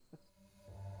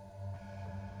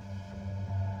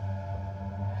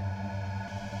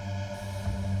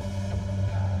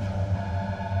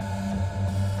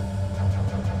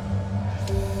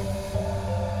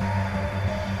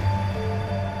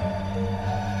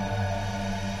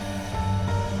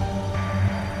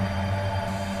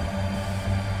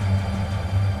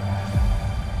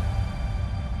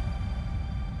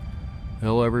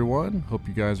Hello everyone, hope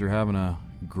you guys are having a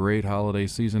great holiday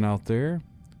season out there.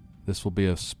 This will be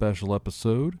a special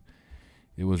episode.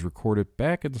 It was recorded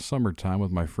back in the summertime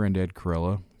with my friend Ed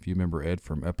Corella. If you remember Ed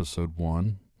from episode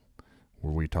 1,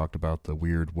 where we talked about the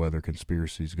weird weather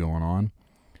conspiracies going on.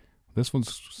 This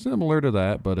one's similar to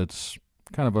that, but it's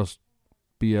kind of us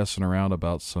BSing around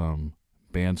about some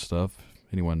band stuff.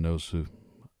 If anyone knows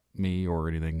me or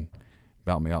anything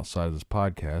about me outside of this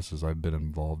podcast, as I've been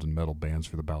involved in metal bands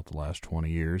for about the last 20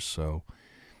 years, so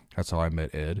that's how I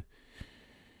met Ed.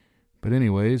 But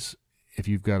anyways, if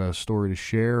you've got a story to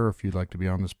share, or if you'd like to be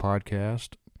on this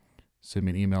podcast, send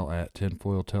me an email at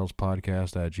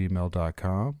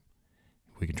tinfoiltalespodcast@gmail.com.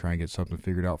 We can try and get something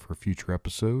figured out for a future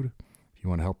episode. If you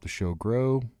want to help the show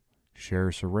grow, share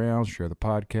us around, share the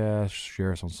podcast,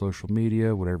 share us on social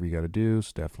media, whatever you got to do,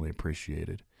 it's definitely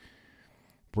appreciated.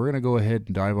 We're going to go ahead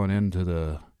and dive on into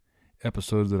the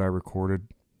episodes that I recorded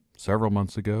several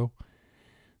months ago.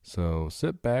 So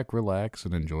sit back, relax,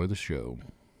 and enjoy the show.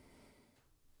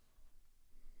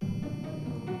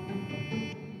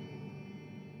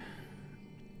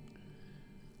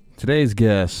 Today's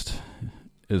guest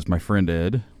is my friend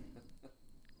Ed.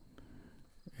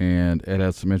 And Ed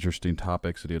has some interesting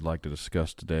topics that he'd like to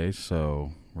discuss today.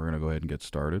 So we're going to go ahead and get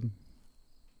started.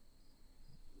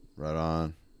 Right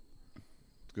on.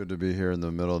 Good to be here in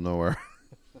the middle of nowhere.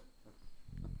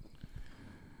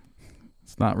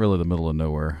 It's not really the middle of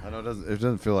nowhere. I know it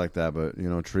doesn't feel like that, but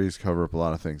trees cover up a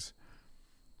lot of things.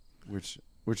 Which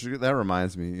that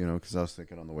reminds me, because I was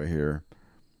thinking on the way here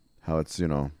how it's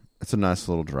it's a nice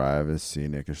little drive, it's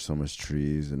scenic, there's so much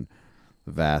trees and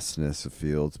the vastness of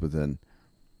fields, but then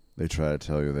they try to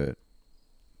tell you that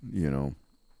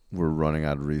we're running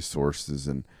out of resources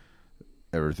and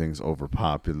everything's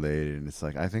overpopulated, and it's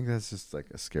like, I think that's just like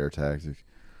a scare tactic,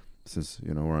 since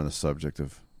we're on the subject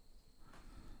of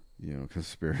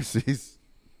conspiracies.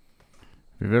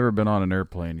 If you've ever been on an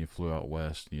airplane, you flew out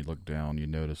west and you look down, you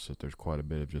notice that there's quite a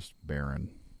bit of just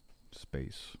barren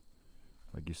space.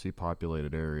 Like, you see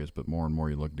populated areas, but more and more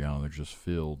you look down and there's just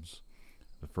fields.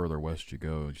 The further west you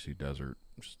go, you see desert,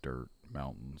 just dirt,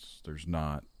 mountains. There's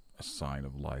not a sign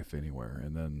of life anywhere.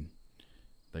 And then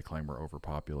they claim we're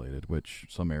overpopulated, which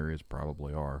some areas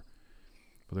probably are.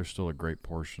 But there's still a great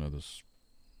portion of this,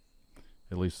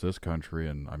 at least this country,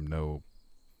 and I know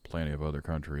plenty of other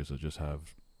countries that just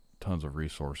have tons of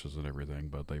resources and everything,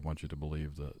 but they want you to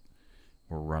believe that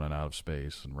we're running out of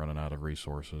space and running out of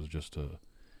resources just to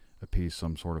appease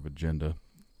some sort of agenda.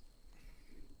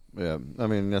 Yeah, I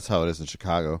mean, that's how it is in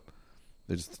Chicago.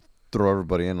 They just throw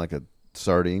everybody in like a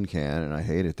sardine can, and I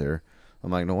hate it there.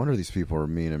 I'm like, no wonder these people are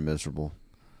mean and miserable.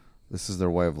 This is their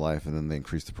way of life, and then they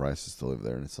increase the prices to live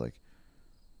there, and it's like,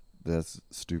 that's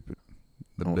stupid.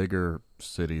 The bigger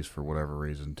cities, for whatever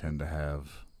reason, tend to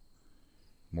have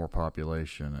more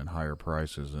population and higher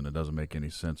prices, and it doesn't make any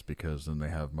sense, because then they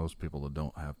have most people that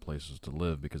don't have places to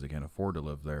live because they can't afford to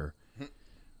live there,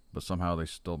 but somehow they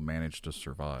still manage to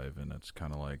survive, and it's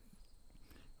kind of like,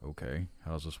 okay,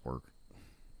 how does this work?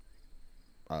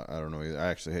 I don't know either. I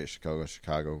actually hate Chicago.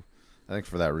 I think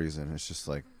for that reason, it's just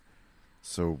like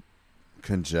so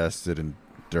congested and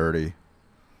dirty.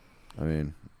 I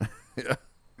mean, yeah.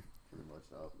 Pretty much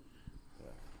so. Yeah.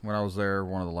 When I was there,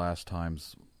 one of the last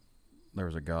times, there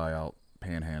was a guy out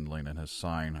panhandling, and his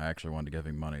sign, I actually wanted to give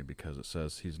him money because it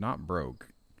says he's not broke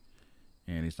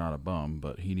and he's not a bum,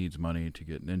 but he needs money to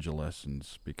get ninja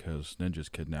lessons because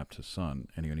ninjas kidnapped his son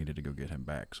and he needed to go get him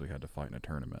back, so he had to fight in a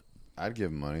tournament. I'd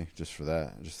give him money just for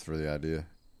that, just for the idea.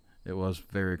 It was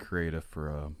very creative for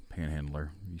a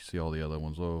panhandler. You see all the other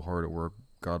ones, hard at work,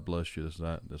 God bless you, this,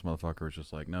 that. This motherfucker was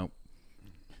just like, nope.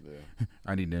 Yeah.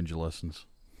 I need ninja lessons.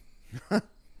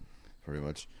 Pretty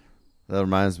much. That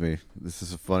reminds me, this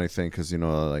is a funny thing, because,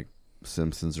 like,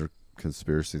 Simpsons or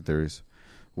conspiracy theories.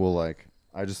 Well, like,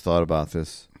 I just thought about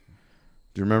this.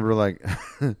 Do you remember, like,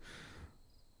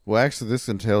 well, actually, this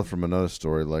entailed from another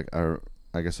story. Like, I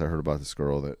guess I heard about this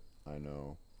girl that I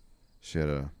know. She had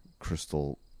a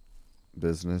crystal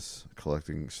business,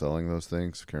 selling those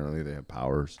things. Apparently, they have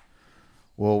powers.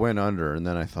 Well, it went under, and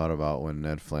then I thought about when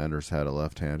Ned Flanders had a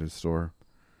left-handed store.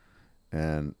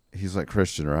 And he's, like,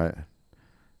 Christian, right?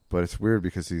 But it's weird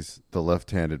because the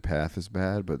left-handed path is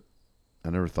bad, but I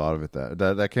never thought of it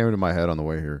that came into my head on the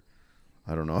way here.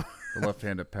 I don't know. The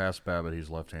left-handed path's bad, but he's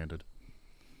left-handed.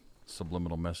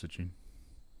 Subliminal messaging.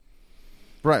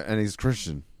 Right, and he's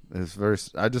Christian. I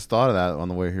just thought of that on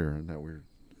the way here. Isn't that weird?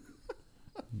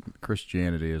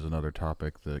 Christianity is another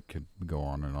topic that could go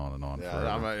on and on and on.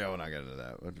 Yeah, we're not getting into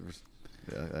that.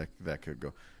 Yeah, that could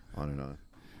go on and on.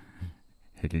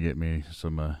 He could get me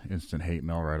some instant hate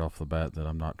mail right off the bat that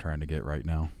I'm not trying to get right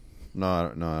now.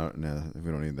 No,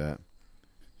 we don't need that.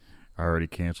 Already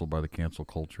canceled by the cancel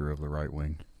culture of the right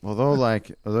wing.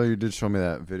 Although you did show me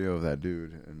that video of that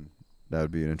dude, and that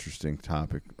would be an interesting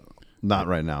topic. Not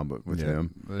right now, but with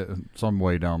him. Some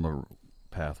way down the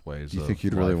pathways. Do you think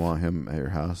you'd really want him at your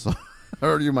house?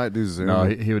 Or you might do Zoom? No,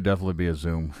 he would definitely be a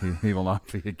Zoom. He will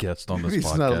not be a guest on this podcast.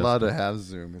 He's not allowed to have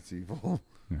Zoom. It's evil.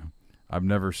 Yeah. I've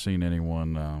never seen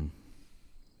anyone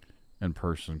in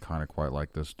person kind of quite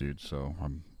like this dude, so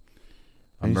I'm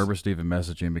nervous to even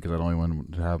message him because I don't even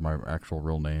want to have my actual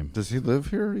real name. Does he live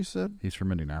here, he said? He's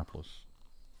from Indianapolis.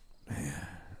 Man.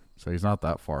 So he's not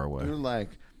that far away. You're like,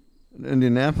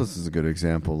 Indianapolis is a good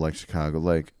example, like Chicago.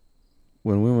 Like,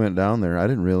 when we went down there, I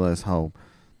didn't realize how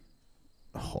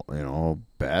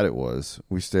bad it was.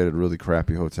 We stayed at a really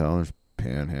crappy hotel, and there's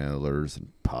panhandlers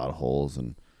and potholes,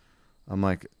 and I'm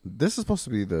like, this is supposed to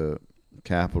be the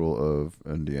capital of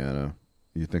Indiana.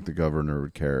 You think the governor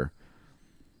would care?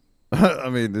 I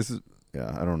mean,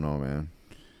 I don't know, man.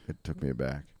 It took me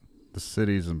aback. The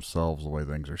cities themselves, the way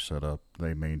things are set up,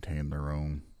 they maintain their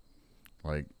own.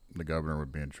 Like, the governor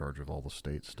would be in charge of all the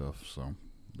state stuff, so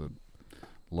the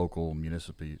local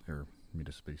municipals or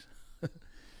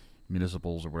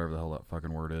whatever the hell that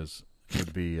fucking word is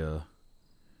would be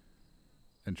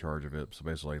in charge of it. So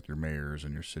basically, like your mayors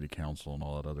and your city council and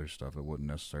all that other stuff, it wouldn't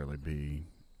necessarily be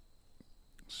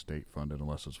state funded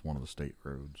unless it's one of the state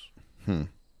roads.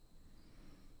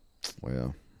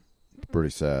 Well, pretty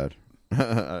sad.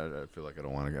 I feel like I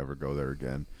don't want to ever go there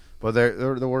again. But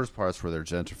they're the worst part's where they're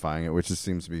gentrifying it, which just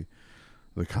seems to be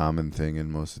the common thing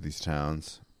in most of these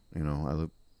towns. You know,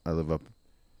 I live up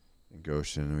in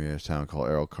Goshen, and we have a town called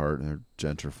Elkhart, and they're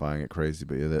gentrifying it crazy.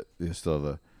 But you still have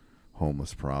a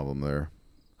homeless problem there.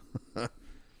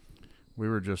 We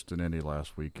were just in Indy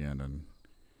last weekend, and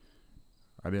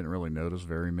I didn't really notice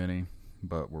very many,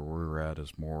 but where we were at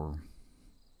is more.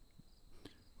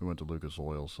 We went to Lucas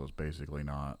Oil, so it's basically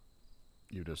not.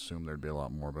 You'd assume there'd be a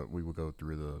lot more, but we would go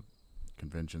through the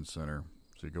convention center,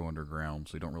 so you go underground,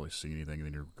 so you don't really see anything, and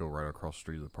then you go right across the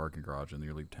street to the parking garage, and then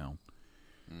you leave town.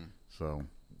 So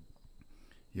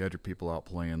you had your people out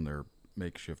playing their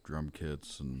makeshift drum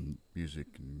kits and music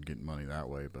and getting money that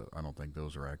way, but I don't think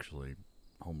those are actually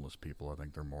homeless people. I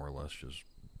think they're more or less just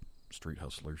street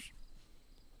hustlers.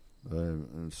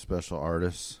 Special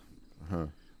artists.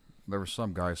 There was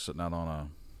some guy sitting out on a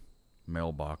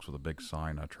mailbox with a big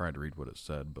sign. I tried to read what it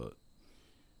said, but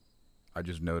I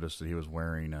just noticed that he was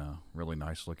wearing really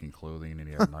nice looking clothing, and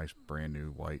he had nice brand new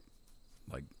white,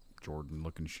 like Jordan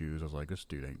looking shoes. I was like, this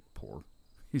dude ain't poor.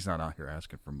 He's not out here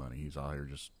asking for money. He's out here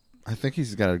just. I think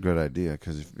he's got a good idea,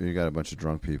 because if you got a bunch of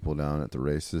drunk people down at the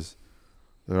races,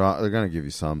 they're going to give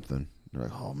you something. They're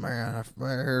like, oh man,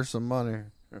 here's some money.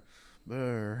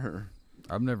 There.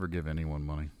 I've never given anyone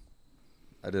money.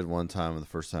 I did one time, and the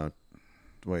first time.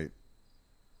 Wait.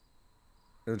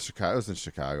 In Chicago, I was in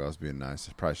Chicago. I was being nice.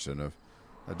 I probably shouldn't have.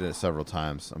 I did it several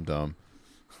times. I'm dumb.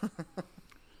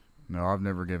 No, I've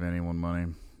never given anyone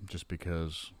money just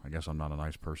because I guess I'm not a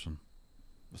nice person.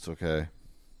 It's okay.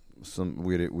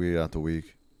 Weed out the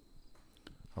week.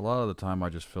 A lot of the time, I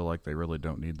just feel like they really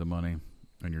don't need the money,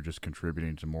 and you're just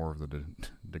contributing to more of the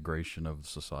degradation of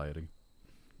society.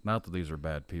 Not that these are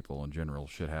bad people in general.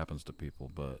 Shit happens to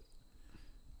people, but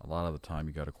a lot of the time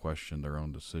you got to question their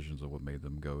own decisions of what made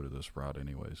them go to this route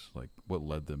anyways. Like, what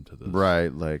led them to this?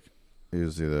 Right. Like, he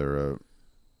was either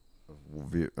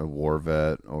a war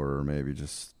vet or maybe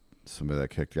just somebody that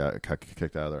kicked out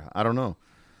of their... I don't know.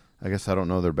 I guess I don't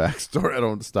know their backstory. I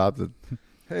don't stop to...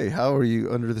 Hey, how are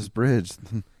you under this bridge?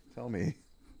 Tell me.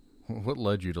 What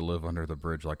led you to live under the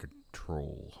bridge like a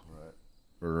troll? Right.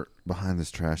 Or behind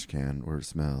this trash can where it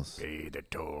smells. Be the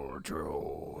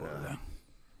troll. Yeah.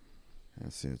 I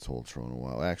haven't seen a toll troll in a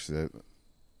while. Actually,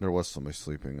 there was somebody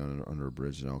sleeping under a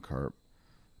bridge in Elkhart.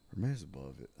 Or maybe it's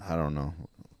above it. I don't know.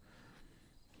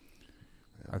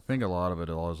 I think a lot of it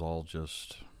is all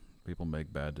just people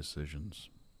make bad decisions.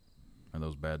 And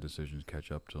those bad decisions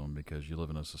catch up to them because you live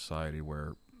in a society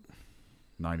where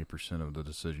 90% of the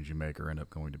decisions you make end up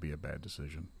going to be a bad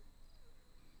decision.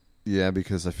 Yeah,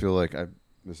 because I feel like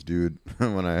this dude,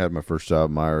 when I had my first job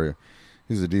in my area,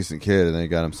 he was a decent kid, and then he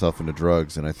got himself into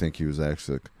drugs, and I think he was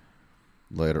actually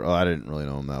later. Oh, I didn't really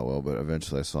know him that well, but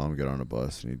eventually I saw him get on a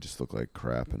bus, and he just looked like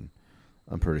crap, and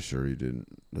I'm pretty sure he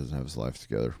doesn't have his life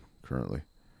together currently.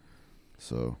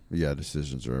 So, yeah,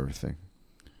 decisions are everything.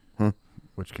 Huh?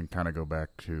 Which can kind of go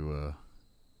back to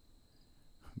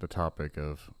the topic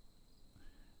of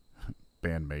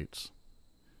bandmates.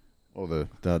 Oh, the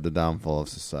downfall of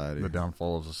society. The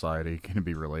downfall of society can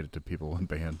be related to people in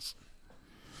bands.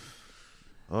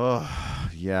 Oh,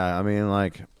 yeah. I mean,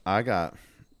 like, I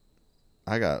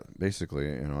I got basically,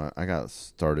 I got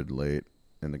started late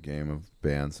in the game of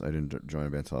bands. I didn't join a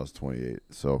band until I was 28.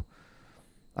 So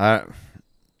I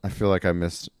feel like I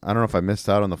don't know if I missed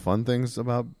out on the fun things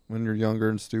about when you're younger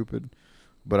and stupid,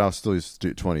 but I was still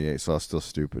 28, so I was still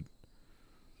stupid.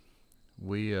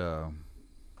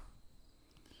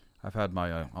 I've had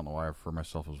my, I don't know why I refer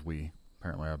myself as we.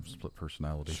 Apparently I have split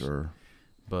personalities. Sure.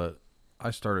 But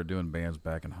I started doing bands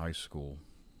back in high school.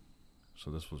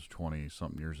 So this was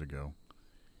 20-something years ago.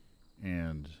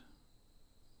 And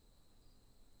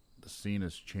the scene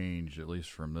has changed, at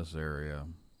least from this area,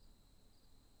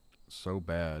 so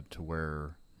bad to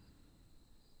where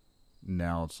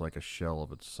now it's like a shell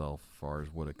of itself as far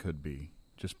as what it could be,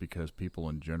 just because people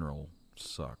in general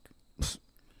suck.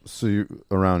 So you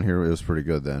around here it was pretty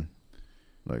good then?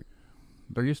 Like,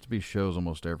 there used to be shows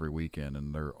almost every weekend,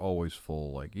 and they're always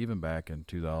full. Like, even back in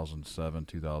 2007,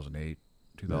 2008,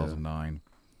 2009,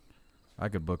 I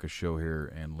could book a show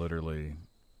here, and literally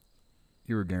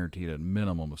you were guaranteed a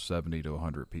minimum of 70 to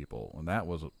 100 people, and that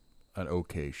was an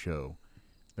okay show.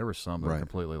 There were some that were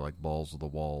completely like balls to the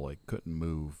wall, like couldn't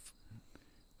move,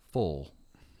 full.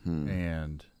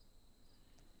 And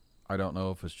I don't know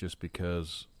if it's just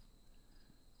because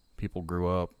people grew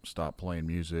up, stopped playing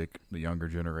music. The younger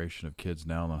generation of kids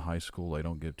now in high school, they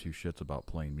don't give two shits about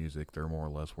playing music. They're more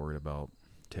or less worried about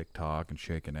TikTok and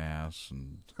shaking ass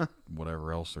and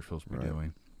whatever else they're supposed to be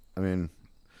doing. I mean,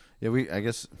 yeah, we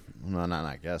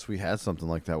had something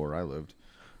like that where I lived,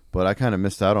 but I kind of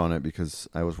missed out on it because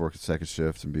I was working second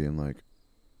shift and being like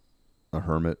a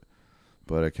hermit.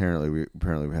 But apparently we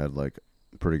had like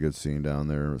a pretty good scene down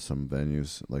there with some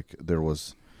venues. Like there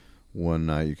was one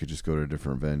night you could just go to a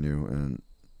different venue, and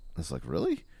it's like,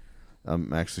 really?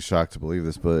 I'm actually shocked to believe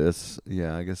this, but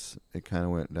I guess it kind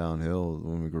of went downhill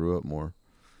when we grew up more.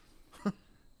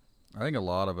 I think a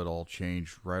lot of it all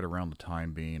changed right around the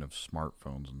time being of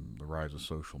smartphones and the rise of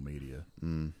social media.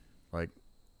 Like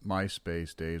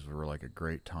MySpace days were like a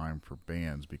great time for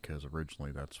bands because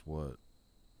originally that's what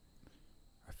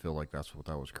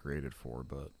that was created for.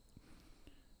 But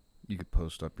you could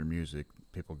post up your music,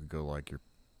 people could go like your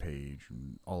page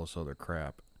and all this other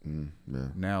crap.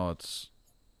 Now it's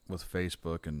with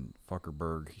Facebook and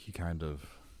Fuckerberg, he kind of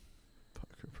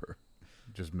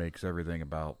just makes everything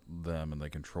about them, and they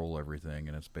control everything,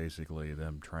 and it's basically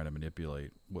them trying to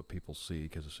manipulate what people see,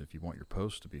 because if you want your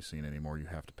posts to be seen anymore, you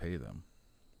have to pay them.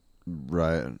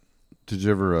 Right. Did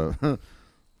you ever remember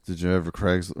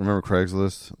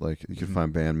Craigslist? Like, you could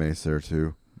find bandmates there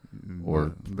too.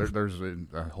 Or there's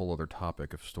a whole other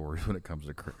topic of stories when it comes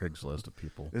to Craigslist of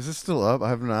people. Is it still up? I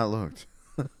have not looked.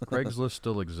 Craigslist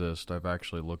still exists. I've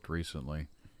actually looked recently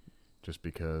just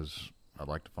because I'd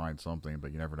like to find something,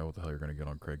 but you never know what the hell you're going to get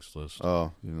on Craigslist.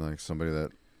 Oh, like somebody that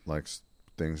likes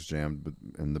things jammed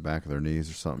in the back of their knees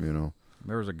or something,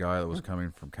 There was a guy that was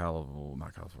coming from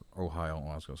Ohio.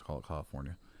 I was going to call it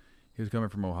California. He was coming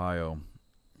from Ohio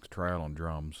to try out on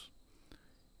drums,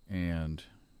 and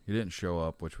he didn't show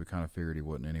up, which we kind of figured he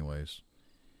wouldn't anyways.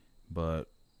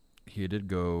 But he did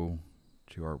go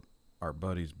to our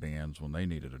buddies' bands when they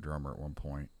needed a drummer at one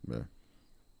point. Yeah.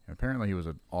 And apparently he was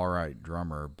an alright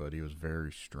drummer, but he was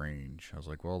very strange. I was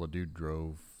like, well, the dude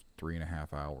drove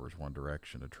 3.5 hours one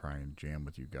direction to try and jam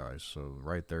with you guys. So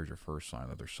right there's your first sign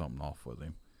that there's something off with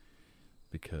him.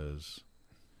 Because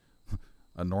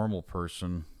a normal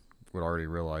person would already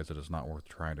realize that it's not worth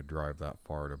trying to drive that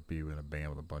far to be in a band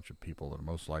with a bunch of people that are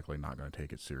most likely not going to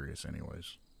take it serious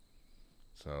anyways.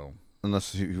 So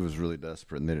unless he was really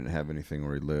desperate and they didn't have anything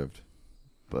where he lived.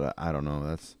 But I don't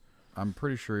know. I'm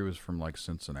pretty sure he was from like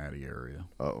Cincinnati area.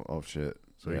 Oh shit.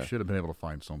 So he should have been able to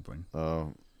find something.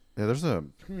 Oh, yeah. There's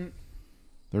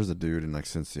a dude in like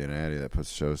Cincinnati that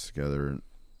puts shows together, and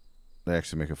they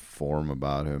actually make a forum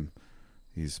about him.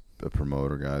 He's a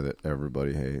promoter guy that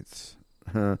everybody hates,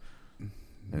 and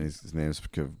his name's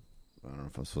I don't know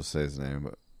if I'm supposed to say his name,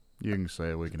 but you can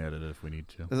say it. We can edit it if we need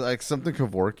to. It's like something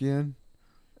Kevorkian.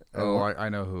 Oh, I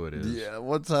know who it is. Yeah.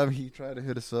 One time he tried to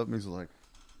hit us up, and he's like,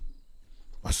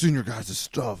 I seen your guys'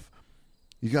 stuff.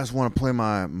 You guys want to play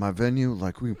my venue?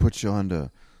 Like, we can put you on to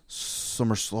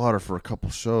Summer Slaughter for a couple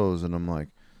shows. And I'm like,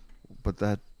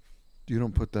 but you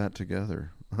don't put that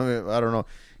together. I mean, I don't know.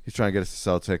 He's trying to get us to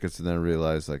sell tickets, and then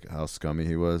realized like how scummy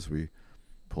he was. We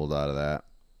pulled out of that.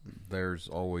 There's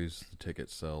always the ticket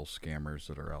sell scammers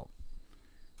that are out.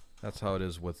 That's how it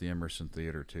is with the Emerson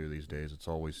Theater too these days. It's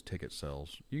always ticket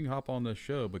sales. You can hop on this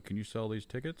show, but can you sell these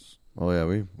tickets? Oh yeah,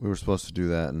 we were supposed to do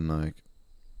that, and like,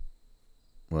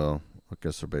 well, I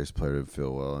guess our bass player didn't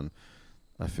feel well, and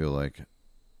I feel like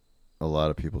a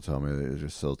lot of people tell me they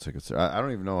just sell tickets. I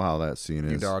don't even know how that scene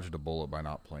is. You dodged a bullet by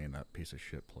not playing that piece of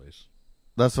shit place.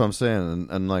 That's what I'm saying.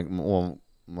 And like, well,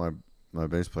 my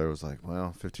bass player was like,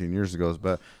 well, 15 years ago is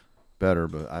better,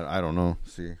 but I don't know.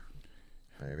 See,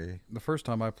 maybe. The first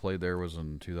time I played there was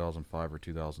in 2005 or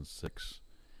 2006,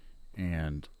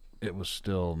 and it was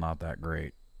still not that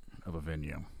great of a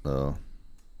venue. Oh.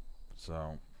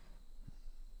 So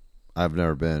I've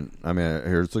never been. I mean, I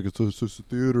hear it's like it's a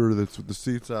theater that's with the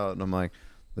seats out, and I'm like,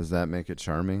 does that make it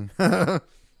charming?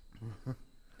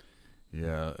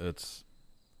 Yeah,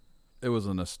 it was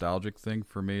a nostalgic thing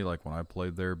for me, like when I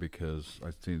played there, because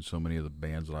I've seen so many of the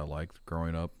bands that I liked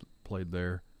growing up played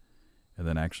there, and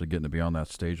then actually getting to be on that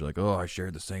stage, like, oh, I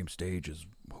shared the same stage as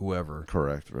whoever.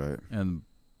 Correct, right. And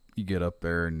you get up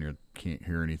there and you can't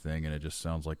hear anything, and it just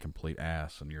sounds like complete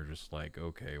ass, and you're just like,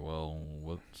 okay, well,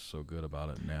 what's so good about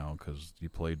it now? Because you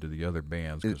played to the other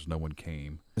bands because no one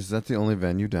came. Is that the only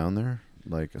venue down there,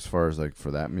 like, as far as, like, for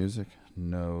that music?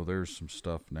 No, there's some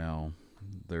stuff now.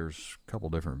 There's a couple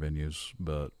different venues,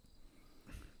 but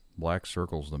Black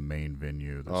Circle's the main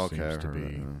venue that seems to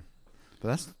be. But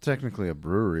that's technically a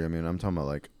brewery. I mean, I'm talking about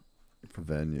like for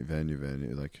venue,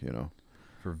 like, you know.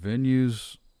 For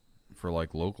venues, for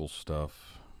like local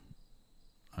stuff,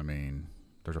 I mean,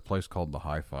 there's a place called the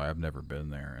Hi-Fi. I've never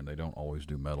been there, and they don't always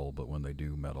do metal, but when they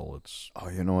do metal, it's... Oh,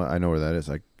 you know what? I know where that is.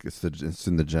 Like, it's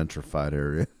in the gentrified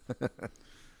area.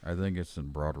 I think it's in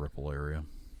Broad Ripple area.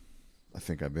 I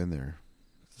think I've been there.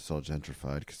 It's all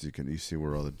gentrified because you see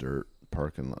where all the dirt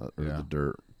parking lot or the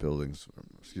dirt buildings.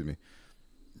 Excuse me.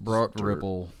 Broad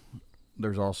Ripple.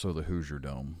 There's also the Hoosier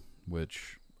Dome,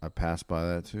 which I passed by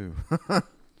that too.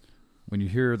 When you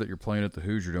hear that you're playing at the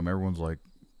Hoosier Dome, everyone's like,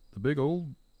 "The big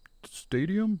old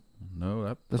stadium?"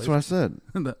 No, that's what I said.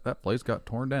 that place got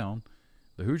torn down.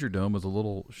 The Hoosier Dome is a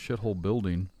little shithole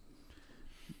building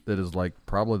that is like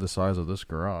probably the size of this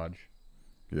garage.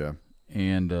 Yeah.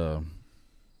 And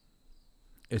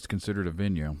it's considered a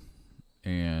venue,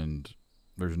 and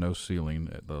there's no ceiling.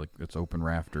 It's open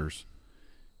rafters,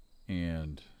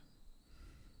 and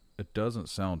it doesn't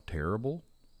sound terrible,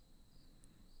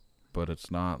 but it's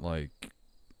not like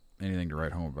anything to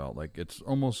write home about. Like, it's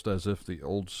almost as if the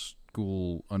old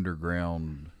school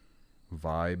underground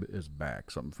vibe is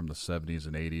back, something from the 70s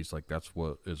and 80s. Like, that's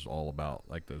what it's all about.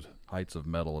 Like, the heights of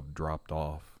metal have dropped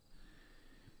off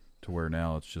to where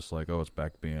now it's just like, oh, it's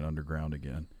back being underground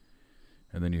again.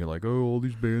 And then you're like, oh, all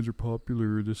these bands are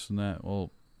popular, this and that.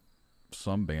 Well,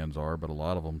 some bands are, but a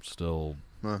lot of them still,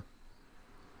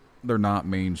 they're not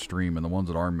mainstream, and the ones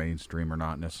that are mainstream are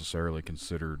not necessarily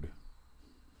considered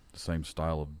the same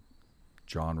style of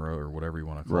genre or whatever you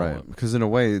want to call it. Right, because in a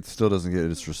way, it still doesn't get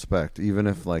its respect. Even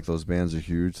if, like, those bands are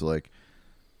huge, like,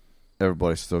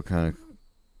 everybody's still kind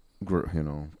of, you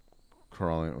know,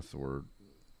 crawling, what's the word?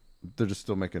 They're just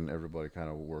still making everybody kind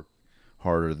of work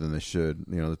harder than they should.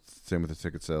 You know, it's the same with the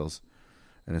ticket sales.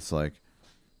 And it's like,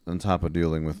 on top of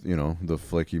dealing with, you know, the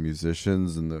flaky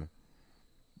musicians and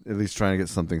at least trying to get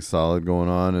something solid going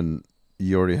on, and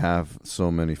you already have so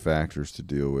many factors to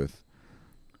deal with.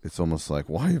 It's almost like,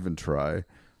 why even try?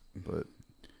 But,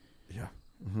 yeah.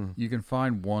 Mm-hmm. You can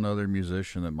find one other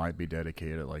musician that might be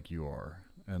dedicated like you are,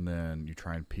 and then you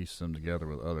try and piece them together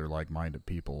with other like-minded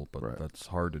people, but that's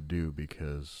hard to do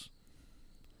because,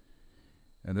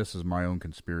 and this is my own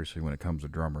conspiracy when it comes to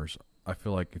drummers, I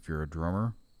feel like if you're a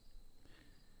drummer,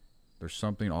 there's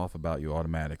something off about you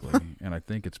automatically, and I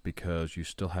think it's because you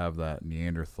still have that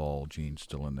Neanderthal gene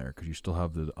still in there, because you still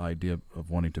have the idea of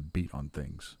wanting to beat on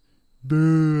things.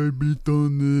 I beat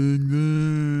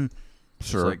on things.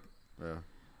 Sure. It's like,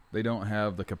 they don't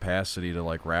have the capacity to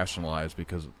like rationalize,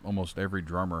 because almost every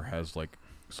drummer has like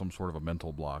some sort of a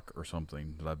mental block or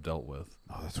something that I've dealt with.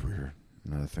 Oh, that's weird.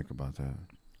 Now to think about that.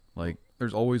 Like,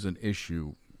 there's always an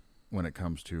issue when it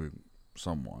comes to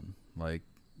someone. Like,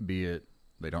 be it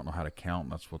they don't know how to count,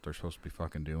 and that's what they're supposed to be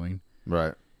fucking doing.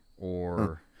 Right.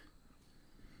 Or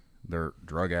they're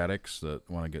drug addicts that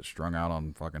want to get strung out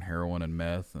on fucking heroin and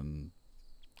meth and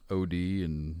OD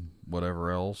and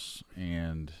whatever else,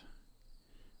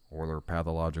 or they're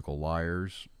pathological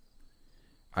liars.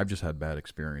 I've just had bad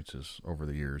experiences over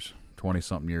the years,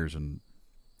 20-something years, and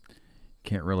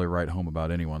can't really write home about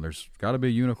anyone. There's got to be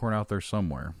a unicorn out there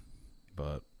somewhere,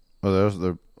 but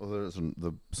some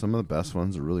of the best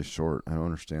ones are really short. I don't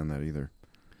understand that either.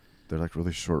 They're like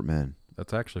really short men.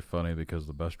 That's actually funny, because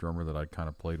the best drummer that I kind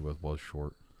of played with was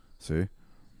short. See,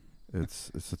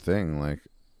 it's a thing. Like,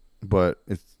 but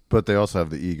they also have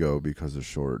the ego because they're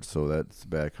short, so that's a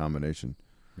bad combination.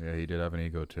 Yeah, he did have an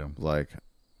ego too. Like,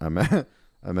 I met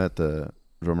the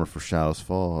drummer for Shadows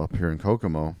Fall up here in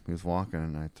Kokomo. He was walking,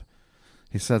 and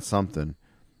he said something.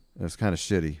 It was kind of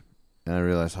shitty, and I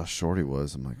realized how short he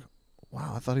was. I'm like,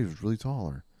 wow, I thought he was really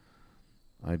taller.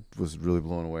 I was really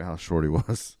blown away how short he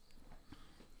was.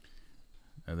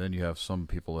 And then you have some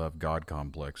people that have God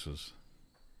complexes.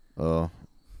 Oh,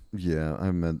 yeah.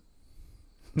 I meant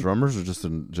drummers or just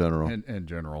in general? In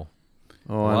general.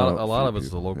 Oh, a lot of it's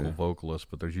the local vocalist,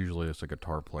 but there's usually a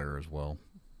guitar player as well.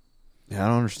 Yeah, I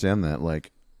don't understand that.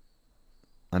 Like,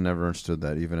 I never understood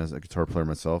that. Even as a guitar player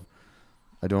myself,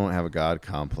 I don't have a God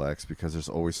complex because there's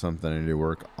always something I need to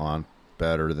work on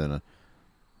better than a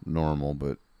normal.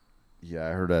 But yeah,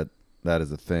 I heard that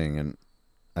is a thing, and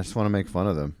I just want to make fun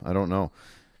of them. I don't know.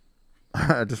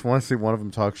 I just want to see one of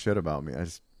them talk shit about me.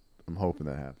 I'm hoping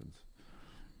that happens.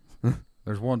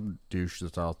 There's one douche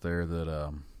that's out there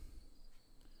that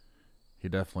he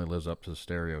definitely lives up to the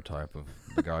stereotype of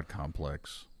the God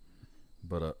complex.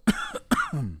 But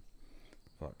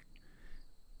fuck.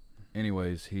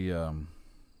 Anyways,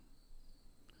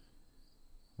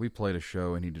 we played a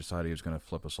show and he decided he was going to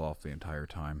flip us off the entire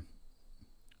time.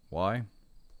 Why?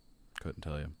 Couldn't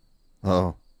tell you.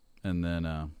 Oh. And then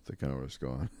I think I know where it's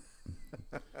going.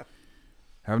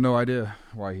 Have no idea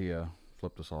why he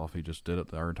flipped us off. He just did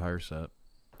it our entire set.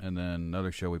 And then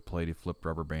another show we played, he flipped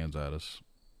rubber bands at us.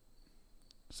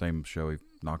 Same show, he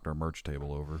knocked our merch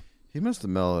table over. He must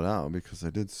have mellowed out because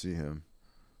I did see him.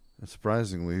 And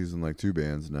surprisingly, he's in like 2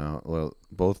 bands now. Well,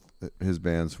 both his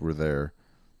bands were there.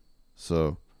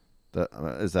 So, that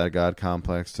is that a God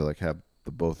complex to like have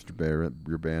both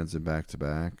your bands in back to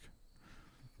back?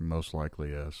 Most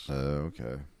likely, yes.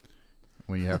 Okay.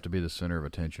 When you have to be the center of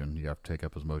attention, you have to take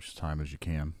up as much time as you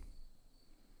can.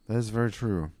 That is very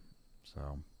true.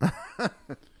 So,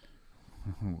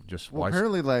 just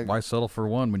apparently, like, why settle for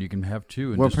one when you can have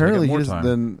 2 and well, just take up more apparently,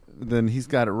 time? then he's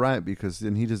got it right because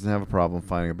then he doesn't have a problem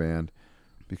finding a band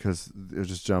because they'll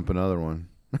just jump another one.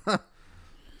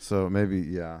 So maybe,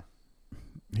 yeah.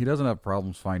 He doesn't have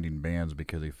problems finding bands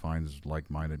because he finds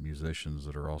like-minded musicians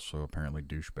that are also apparently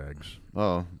douchebags.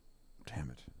 Oh,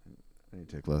 damn it. I need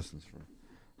to take lessons for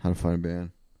how to find a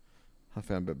band. How to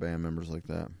find band members like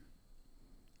that.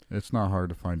 It's not hard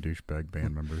to find douchebag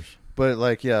band members. But,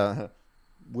 like, yeah,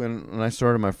 when I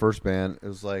started my first band, it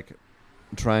was like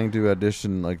trying to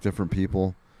audition, like, different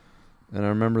people. And I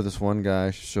remember this one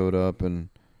guy showed up, and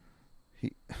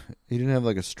he didn't have,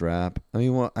 like, a strap. I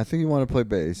mean, I think he wanted to play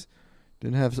bass.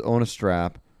 Didn't own a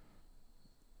strap.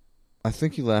 I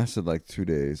think he lasted like 2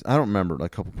 days. I don't remember,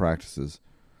 like a couple practices.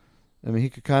 I mean, he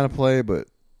could kind of play, but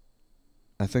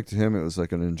I think to him it was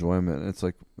like an enjoyment. And it's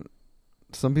like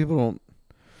some people don't.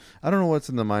 I don't know what's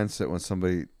in the mindset when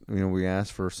somebody, we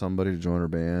ask for somebody to join our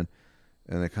band,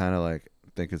 and they kind of like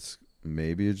think it's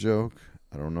maybe a joke.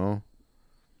 I don't know.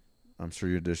 I'm sure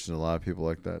you auditioned a lot of people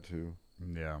like that too.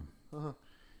 Yeah.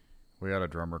 We had a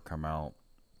drummer come out,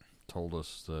 told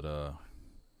us that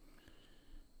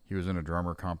he was in a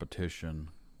drummer competition,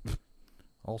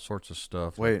 all sorts of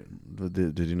stuff. Wait,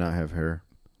 did he not have hair?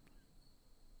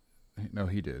 No,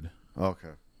 he did.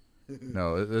 Okay.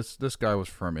 No, this guy was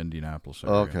from Indianapolis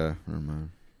area. Okay, never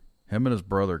mind. Him and his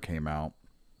brother came out,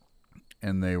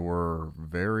 and they were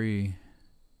very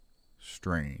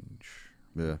strange.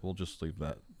 Yeah. We'll just leave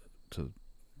that to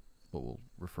what we'll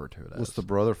refer to it as. What's the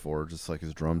brother for? Just like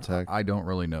his drum tech? I don't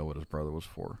really know what his brother was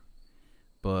for.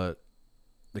 But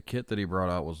the kit that he brought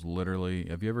out was literally,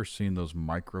 have you ever seen those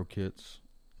micro kits?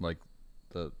 Like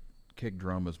the kick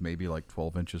drum is maybe like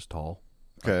 12 inches tall.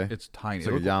 Okay. Like, it's tiny. It's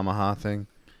like a Yamaha thing?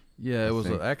 Yeah, it was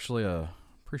actually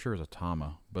pretty sure it was a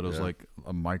Tama, but it was like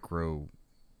a micro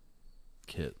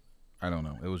kit. I don't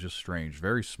know. It was just strange.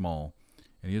 Very small.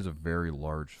 And he is a very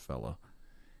large fella.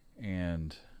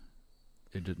 And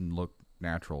it didn't look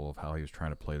natural of how he was trying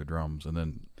to play the drums. And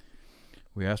then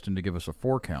we asked him to give us a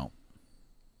 4 count.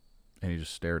 And he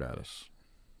just stared at us.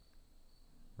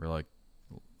 We're like,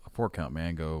 a 4 count,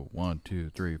 man. Go 1, 2,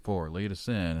 3, 4. Lead us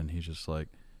in. And he's just like,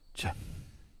 cha,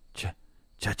 cha,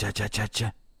 cha, cha, cha, cha,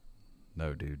 cha.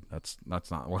 No, dude, that's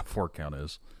not what a 4 count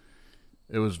is.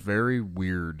 It was very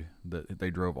weird that they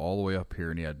drove all the way up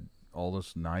here and he had all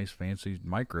this nice, fancy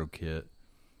micro kit,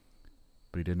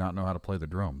 but he did not know how to play the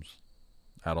drums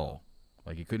at all.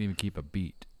 Like, he couldn't even keep a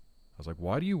beat. I was like,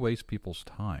 why do you waste people's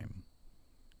time?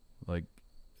 Like,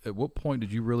 at what point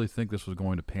did you really think this was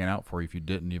going to pan out for you if you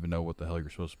didn't even know what the hell you're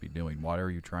supposed to be doing? Why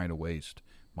are you trying to waste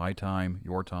my time,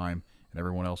 your time, and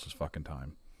everyone else's fucking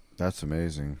time? That's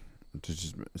amazing.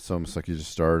 It's almost like you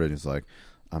just started. He's like,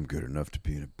 I'm good enough to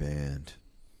be in a band.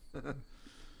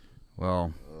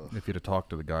 Well, if you'd have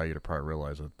talked to the guy, you'd have probably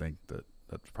realized, I think, that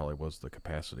probably was the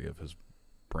capacity of his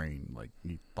brain. Like,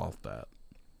 he thought that.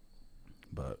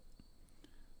 But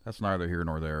that's neither here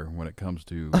nor there when it comes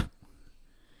to...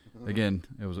 Again,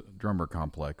 it was a drummer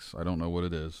complex. I don't know what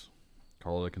it is.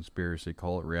 Call it a conspiracy.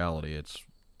 Call it reality. It's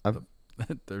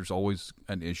there's always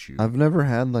an issue. I've never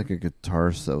had like a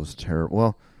guitarist that was terrible.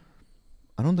 Well,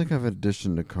 I don't think I've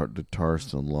auditioned a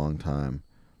guitarist in a long time,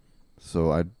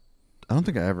 so I don't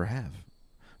think I ever have.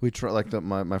 We tried like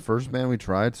my first band. We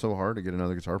tried so hard to get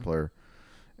another guitar player,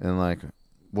 and like,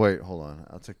 wait, hold on,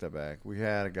 I'll take that back. We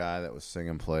had a guy that was sing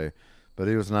and play, but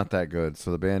he was not that good,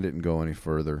 so the band didn't go any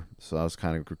further. So I was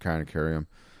kind of carry him,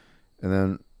 and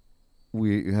then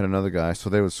we had another guy, so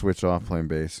they would switch off playing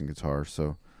bass and guitar.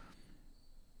 So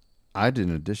I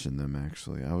didn't audition them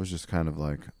actually. I was just kind of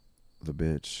like the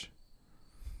bitch.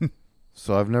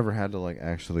 So I've never had to like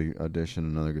actually audition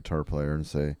another guitar player and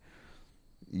say,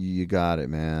 "You got it,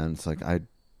 man." It's like I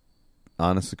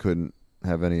honestly couldn't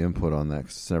have any input on that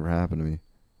because it's never happened to me.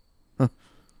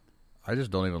 I just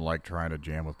don't even like trying to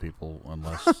jam with people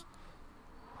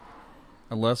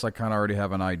unless I kind of already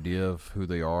have an idea of who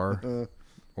they are,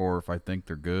 or if I think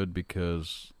they're good.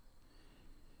 Because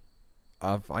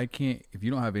if you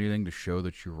don't have anything to show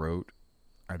that you wrote,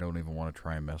 I don't even want to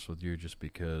try and mess with you. Just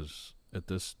because at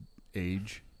this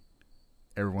age,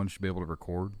 everyone should be able to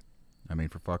record. I mean,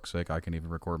 for fuck's sake, I can even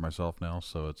record myself now.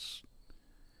 So it's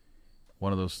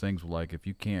one of those things like, if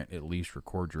you can't at least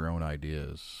record your own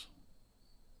ideas,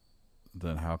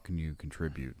 then how can you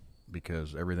contribute?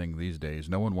 Because everything these days,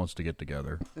 no one wants to get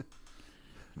together.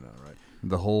 No, right.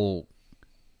 The whole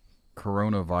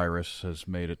coronavirus has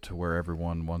made it to where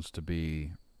everyone wants to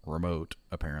be remote,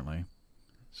 apparently.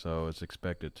 So it's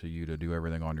expected to you to do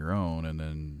everything on your own and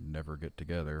then never get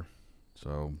together.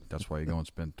 So that's why you go and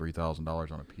spend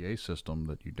 $3,000 on a PA system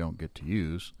that you don't get to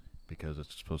use because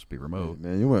it's supposed to be remote.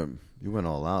 Man, you went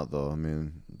all out though. I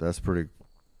mean, that's pretty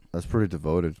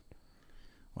devoted.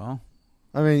 Well,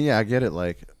 I mean, yeah, I get it.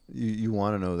 Like you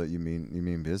want to know that you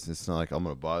mean business. It's not like I'm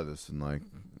gonna buy this and like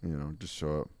just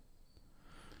show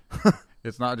up.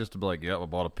 it's not just to be like, yeah, I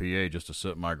bought a PA just to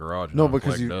sit in my garage. And no, not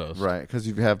because collect dust. because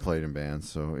you have played in bands,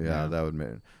 so yeah, Yeah. that would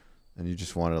make. And you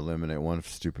just want to eliminate one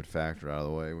stupid factor out of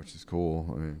the way, which is cool.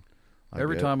 I mean,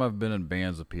 Every time I've been in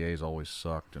bands, the PA's always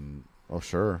sucked. And oh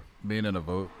sure, being in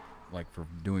a like for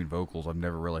doing vocals, I've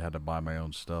never really had to buy my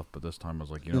own stuff. But this time I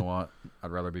was like, you know what?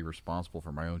 I'd rather be responsible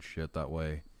for my own shit that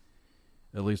way.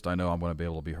 At least I know I'm going to be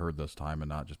able to be heard this time and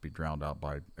not just be drowned out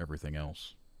by everything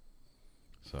else.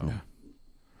 So, yeah.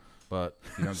 But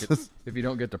if you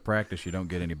don't get to practice, you don't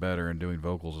get any better. And doing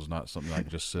vocals is not something I can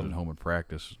just sit at home and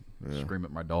practice. Yeah. Scream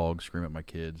at my dog, scream at my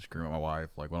kids, scream at my wife.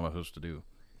 Like, what am I supposed to do?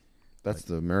 That's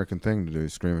the American thing to do: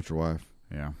 scream at your wife.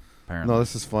 Yeah, apparently. No,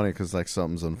 this is funny because like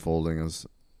something's unfolding as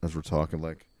we're talking.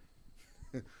 Like,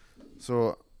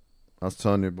 so I was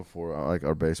telling you before, like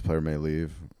our bass player may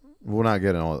leave. We're not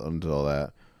getting into all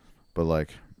that, but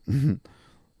like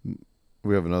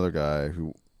we have another guy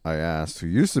who I asked who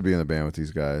used to be in the band with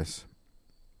these guys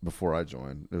before I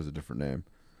joined. It was a different name,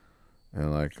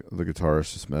 and like the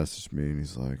guitarist just messaged me and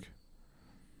he's like,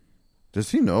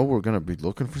 "Does he know we're gonna be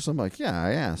looking for something?" Like, yeah,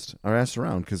 I asked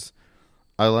around because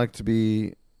I like to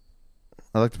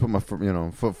put my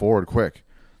foot forward quick.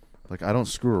 Like I don't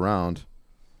screw around.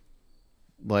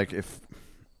 Like if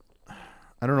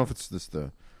I don't know if it's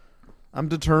I'm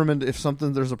determined. If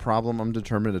there's a problem, I'm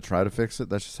determined to try to fix it.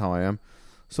 That's just how I am.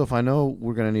 So if I know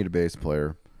we're going to need a bass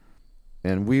player,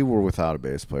 and we were without a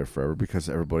bass player forever because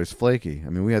everybody's flaky. I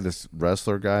mean, we had this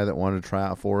wrestler guy that wanted to try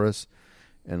out for us,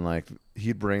 and like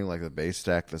he'd bring like a bass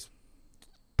stack that's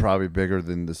probably bigger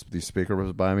than these speaker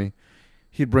was by me.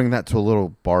 He'd bring that to a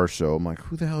little bar show. I'm like,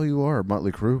 who the hell you are,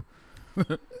 Motley Crue?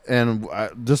 And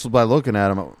just by looking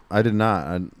at him, I did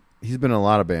not. He's been in a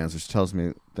lot of bands, which tells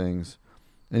me things.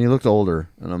 And he looked older,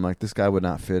 and I'm like, this guy would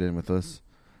not fit in with us.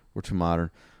 We're too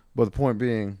modern. But the point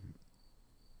being,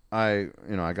 I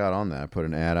got on that. I put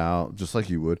an ad out, just like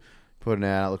you would. Put an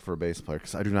ad out, look for a bass player,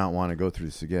 because I do not want to go through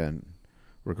this again,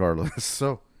 regardless.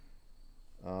 So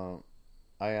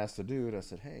I asked the dude, I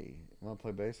said, hey, you want to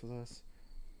play bass with us?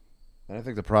 And I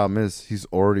think the problem is he's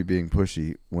already being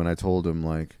pushy when I told him,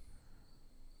 like,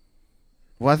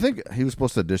 well, I think he was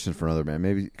supposed to audition for another band,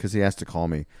 maybe because he asked to call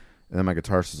me. And then my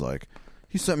guitarist is like,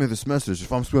 he sent me this message.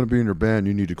 If I'm going to be in your band,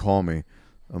 you need to call me.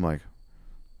 I'm like,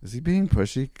 is he being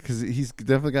pushy? Because he's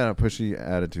definitely got a pushy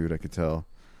attitude, I could tell.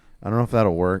 I don't know if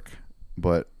that'll work,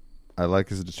 but I like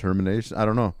his determination. I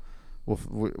don't know.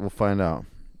 We'll find out.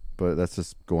 But that's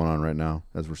just going on right now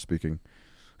as we're speaking.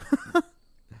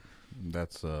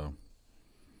 That's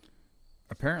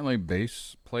apparently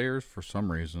bass players, for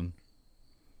some reason,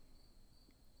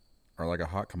 are like a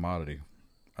hot commodity.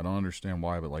 I don't understand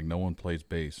why, but like no one plays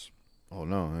bass. Oh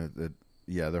no,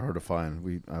 yeah, they're hard to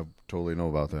find. I totally know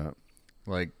about that.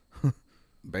 Like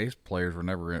bass players were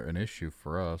never an issue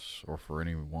for us or for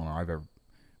anyone I've ever.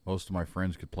 Most of my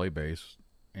friends could play bass,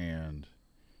 and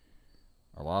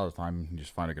A lot of the time, you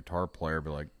just find a guitar player, be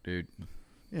like, dude,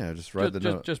 yeah, just ride the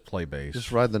notes. Just play bass.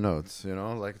 Just ride the notes.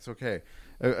 Like it's okay.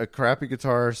 A crappy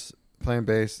guitar playing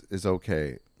bass is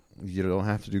okay. You don't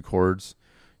have to do chords.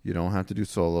 You don't have to do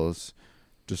solos.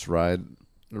 Just ride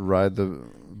the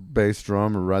bass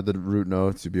drum or ride the root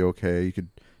notes. You'd be okay. You could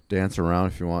dance around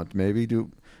if you want. Maybe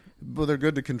do. But they're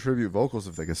good to contribute vocals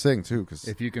if they can sing too. Cause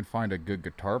if you can find a good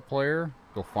guitar player,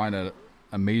 you'll find an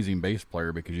amazing bass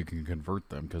player because you can convert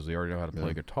them because they already know how to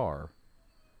play guitar.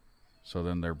 So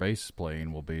then their bass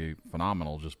playing will be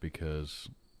phenomenal just because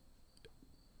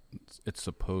it's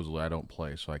supposedly, I don't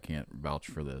play, so I can't vouch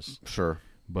for this. Sure.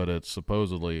 But it's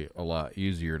supposedly a lot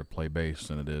easier to play bass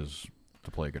than it is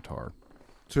to play guitar.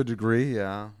 To a degree,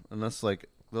 yeah. Unless, like,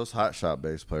 those hot shot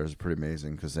bass players are pretty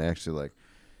amazing because they actually, like,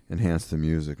 enhance the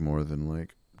music more than,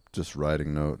 like, just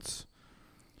writing notes.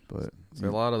 But a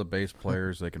lot of the bass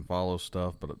players, they can follow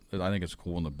stuff, but I think it's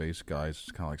cool when the bass guys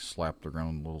just kind of, like, slap their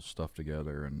own little stuff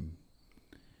together. And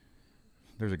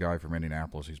there's a guy from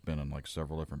Indianapolis. He's been in, like,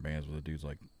 several different bands, but the dude's,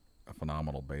 like, a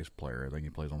phenomenal bass player. I think he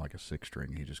plays on, like, a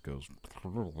 6-string. He just goes...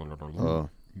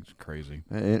 He's crazy.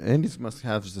 And he must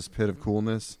have this pit of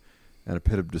coolness and a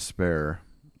pit of despair,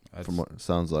 from what it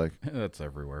sounds like. That's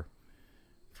everywhere.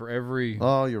 For every...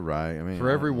 Oh, you're right. I mean, for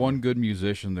every one good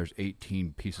musician, there's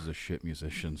 18 pieces of shit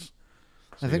musicians.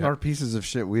 So I think our pieces of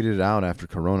shit weeded out after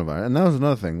coronavirus. And that was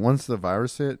another thing. Once the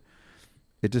virus hit,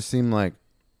 it just seemed like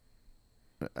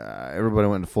everybody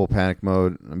went into full panic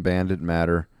mode and banned didn't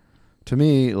matter. To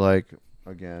me, like,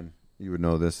 again, you would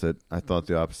know this, that I thought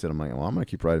the opposite. I'm like, well, I'm going to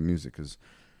keep writing music because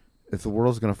if the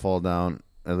world's going to fall down,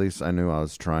 at least I knew I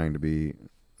was trying to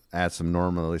add some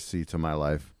normalcy to my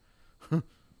life.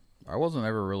 I wasn't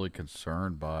ever really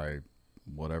concerned by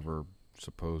whatever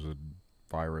supposed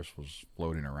virus was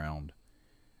floating around.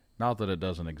 Not that it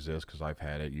doesn't exist because I've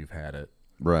had it, you've had it.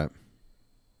 Right.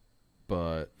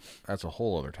 But that's a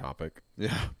whole other topic.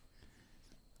 Yeah.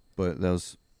 But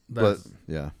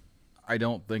yeah. I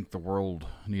don't think the world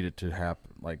needed to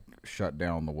shut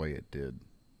down the way it did.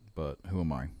 But who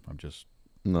am I? I'm just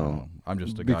a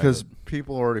guy. Because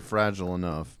people are already fragile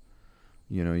enough.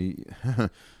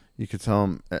 You could tell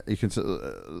them.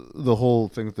 The whole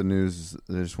thing with the news is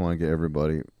they just want to get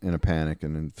everybody in a panic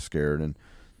and scared and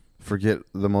forget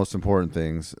the most important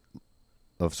things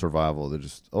of survival. They're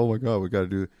just, oh my God, we got to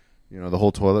do, the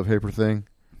whole toilet paper thing.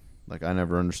 Like, I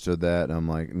never understood that. And I'm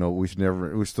like, no, we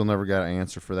still never got an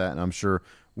answer for that. And I'm sure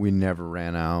we never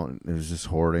ran out. It was just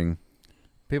hoarding.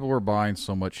 People were buying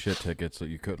so much shit tickets that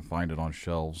you couldn't find it on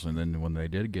shelves. And then when they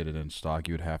did get it in stock,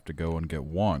 you'd have to go and get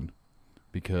one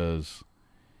because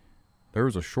there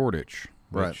was a shortage.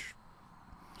 Right.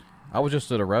 I was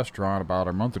just at a restaurant about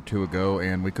a month or two ago,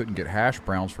 and we couldn't get hash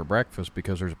browns for breakfast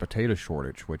because there's a potato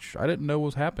shortage, which I didn't know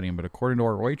was happening, but according to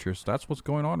our waitress, that's what's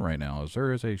going on right now, is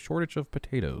there is a shortage of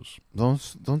potatoes. Don't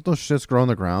those shits grow on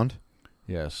the ground?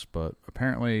 Yes, but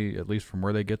apparently, at least from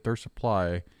where they get their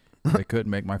supply, they couldn't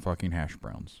make my fucking hash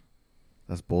browns.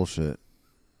 That's bullshit.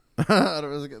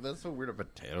 That's so weird, a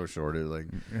potato shortage. Like,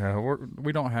 yeah,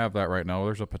 we don't have that right now.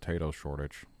 There's a potato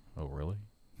shortage. Oh, really?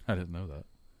 I didn't know that.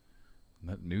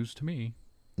 That news to me.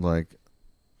 Like,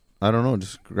 I don't know.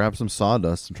 Just grab some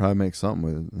sawdust and try to make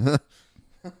something with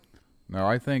it. No,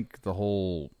 I think the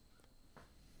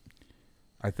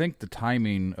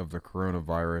timing of the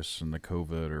coronavirus and the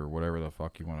COVID or whatever the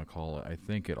fuck you want to call it, I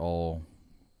think it all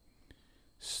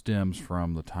stems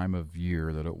from the time of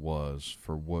year that it was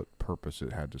for what purpose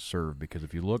it had to serve. Because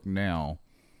if you look now,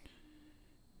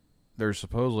 there's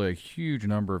supposedly a huge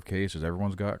number of cases.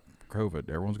 Everyone's got COVID.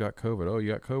 Oh, you got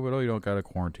COVID? Oh, you don't got to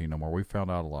quarantine no more. We found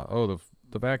out a lot. Oh,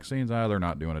 the vaccines, they're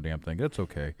not doing a damn thing. It's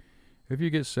okay. If you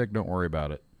get sick, don't worry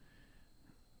about it.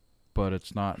 But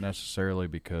it's not necessarily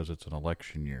because it's an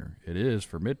election year. It is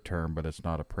for midterm, but it's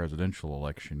not a presidential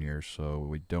election year, so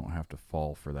we don't have to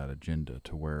fall for that agenda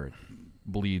to where it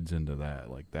bleeds into that.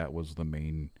 Like, that was the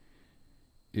main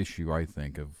issue, I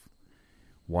think, of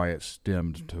why it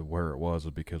stemmed to where it was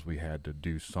because we had to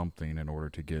do something in order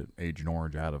to get Agent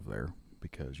Orange out of there.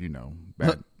 Because,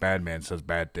 bad man says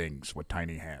bad things with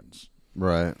tiny hands.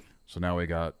 Right. So now we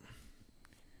got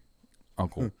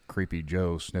Uncle Creepy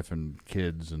Joe sniffing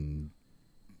kids and...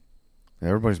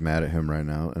 Everybody's mad at him right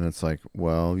now. And it's like,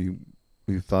 well, you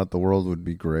thought the world would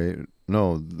be great.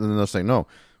 No. Then they'll say, no,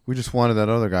 we just wanted that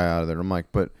other guy out of there. I'm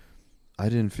like, but I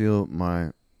didn't feel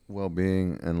my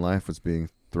well-being and life was being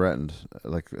threatened,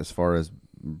 like as far as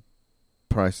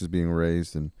prices being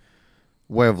raised and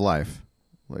way of life.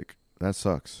 Like, that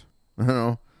sucks.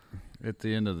 At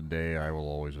the end of the day, I will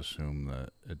always assume that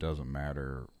it doesn't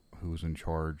matter who's in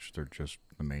charge. They're just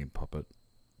the main puppet.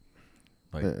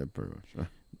 Like, pretty much.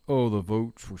 oh, the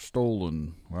votes were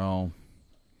stolen. Well,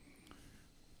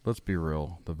 let's be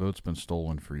real. The vote's been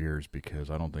stolen for years because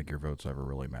I don't think your votes ever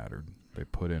really mattered. They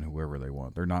put in whoever they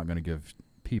want. They're not going to give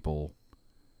people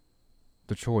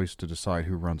the choice to decide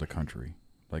who runs a country.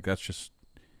 Like, that's just,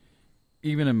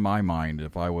 even in my mind,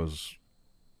 if I was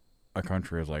a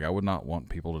country, I was like, I would not want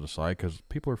people to decide because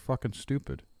people are fucking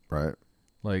stupid. Right.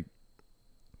 Like,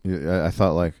 yeah, I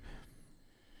thought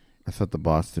the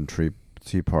Boston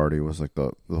Tea Party was like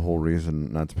the whole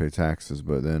reason not to pay taxes,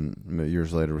 but then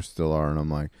years later we still are, and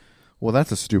I'm like, well,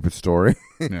 that's a stupid story.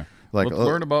 Yeah. Like, let's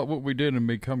learn about what we did and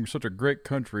become such a great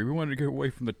country. We wanted to get away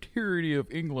from the tyranny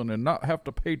of England and not have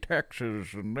to pay taxes,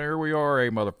 and there we are. Hey,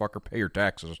 motherfucker, pay your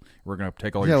taxes. We're gonna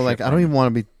take all your shit. Like, I don't even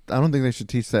want to be. I don't think they should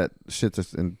teach that shit.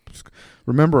 And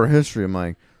remember our history. I'm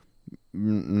like,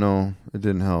 no, it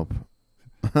didn't help.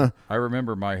 I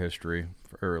remember my history,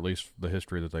 or at least the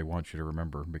history that they want you to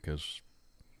remember, because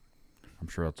I'm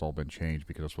sure that's all been changed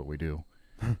because that's what we do.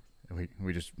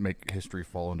 we just make history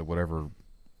fall into whatever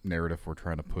narrative we're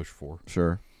trying to push for.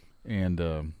 Sure.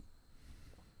 And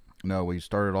no, we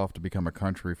started off to become a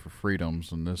country for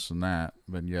freedoms and this and that,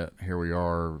 but yet here we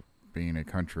are being a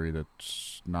country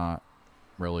that's not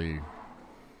really,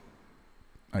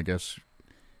 I guess,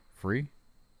 free.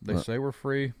 They say we're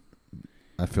free.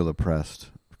 I feel oppressed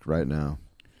right now.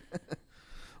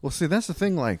 Well, see, that's the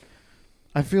thing. Like,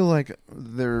 I feel like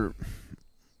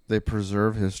they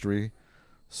preserve history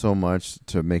so much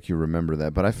to make you remember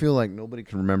that, but I feel like nobody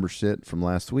can remember shit from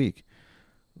last week,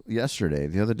 yesterday,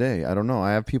 the other day. I don't know.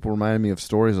 I have people reminding me of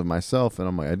stories of myself, and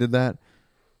I'm like, I did that.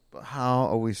 But how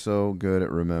are we so good at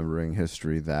remembering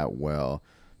history that well,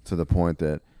 to the point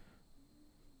that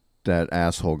that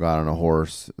asshole got on a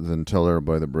horse, then tell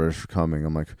everybody the British are coming?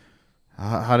 I'm like,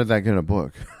 how did that get in a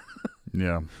book?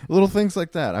 Yeah. Little things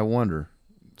like that, I wonder.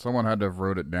 Someone had to have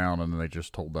wrote it down, and then they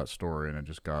just told that story, and it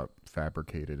just got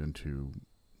fabricated into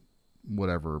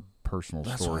wightsoever personal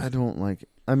That's story. why I don't like.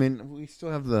 I mean, we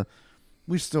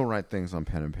still write things on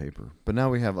pen and paper, but now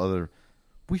we have other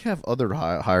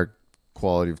higher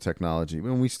quality of technology,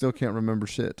 and we still can't remember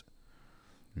shit.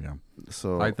 Yeah.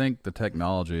 So I think the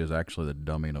technology is actually the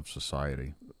dumbing of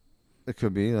society. It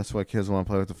could be. That's why kids want to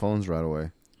play with the phones right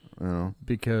away. You know,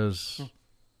 because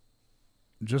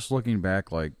just looking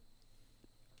back, like,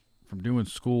 from doing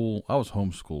school, I was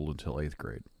homeschooled until 8th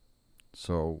grade.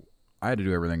 So I had to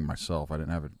do everything myself. I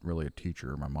didn't have really a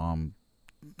teacher. My mom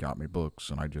got me books,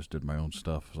 and I just did my own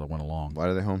stuff as I went along. Why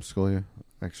do they homeschool you?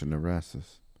 I actually never asked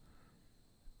this.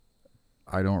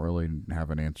 I don't really have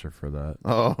an answer for that.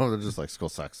 Oh, they're just like, school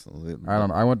sucks. I don't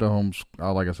know. I went to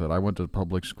like I said, I went to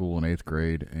public school in 8th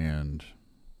grade, and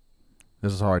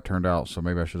this is how I turned out, so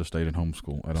maybe I should have stayed in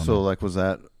homeschool. I don't know. So, like, was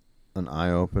that an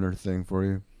eye-opener thing for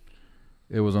you?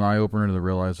 It was an eye-opener to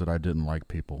realize that I didn't like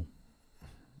people.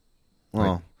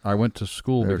 Well, like, I went to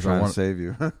school they were because trying to save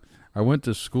you. I went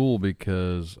to school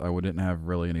because I didn't have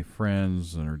really any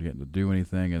friends or getting to do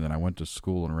anything, and then I went to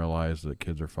school and realized that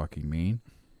kids are fucking mean.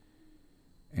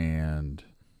 And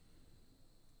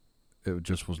it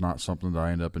just was not something that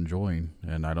I ended up enjoying.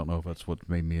 And I don't know if that's what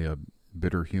made me a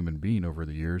bitter human being over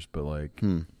the years, but like,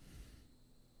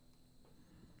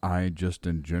 I just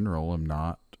in general am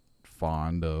not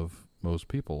fond of most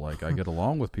people. Like, I get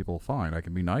along with people fine. I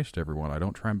can be nice to everyone. I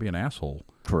don't try and be an asshole.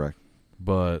 Correct.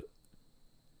 But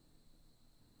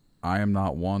I am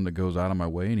not one that goes out of my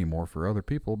way anymore for other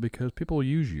people, because people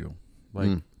use you.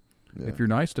 Like, if you're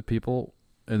nice to people,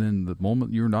 and then the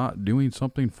moment you're not doing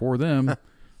something for them,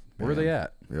 where are they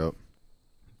at? Yep.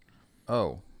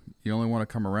 Oh, you only want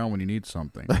to come around when you need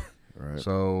something. Right.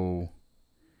 So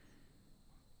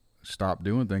stop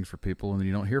doing things for people, and then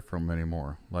you don't hear from them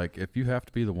anymore. Like, if you have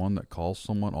to be the one that calls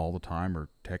someone all the time or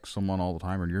texts someone all the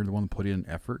time, and you're the one that put in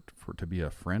effort to be a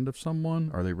friend of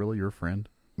someone, are they really your friend?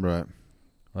 Right.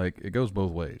 Like, it goes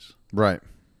both ways. Right.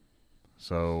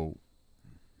 So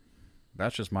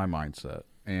that's just my mindset.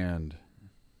 And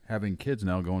having kids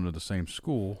now going to the same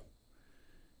school,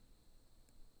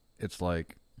 it's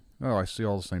like, oh, I see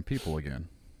all the same people again.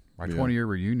 My 20-year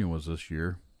reunion was this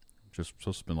year. Just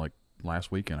supposed to have been like last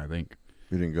weekend, I think.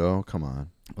 You didn't go? Come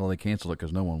on. Well, they canceled it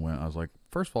because no one went. I was like,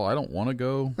 first of all, I don't want to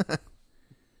go.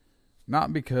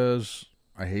 Not because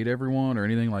I hate everyone or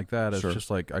anything like that. It's just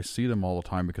like, I see them all the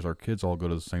time because our kids all go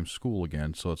to the same school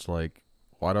again. So it's like,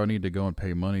 why do I need to go and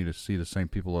pay money to see the same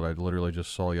people that I literally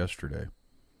just saw yesterday?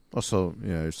 Also,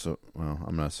 well,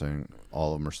 I'm not saying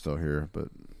all of them are still here, but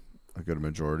a good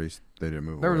majority, they didn't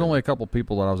move away. There was only a couple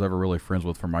people that I was ever really friends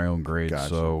with from my own grade, Gotcha.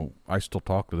 So I still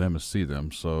talk to them and see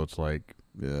them. So it's like,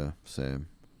 yeah, same.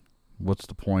 What's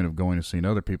the point of going to seeing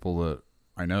other people that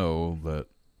I know that,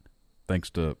 thanks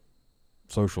to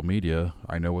social media,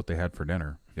 I know what they had for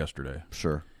dinner yesterday.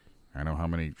 Sure. I know how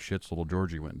many shits little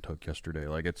Georgie went and took yesterday.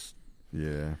 Like, it's...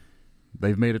 Yeah.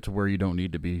 They've made it to where you don't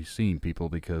need to be seeing people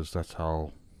because that's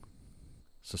how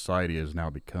society has now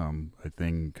become a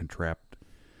thing contrapped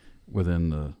within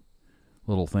the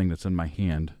little thing that's in my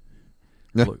hand,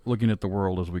 looking at the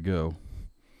world as we go.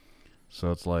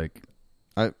 So it's like...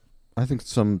 I think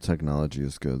some technology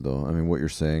is good, though. I mean, what you're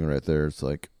saying right there, it's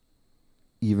like,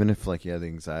 even if, like, you have the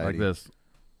anxiety... Like this,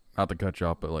 not to cut you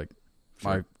off, but, like,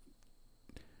 Sure.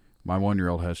 my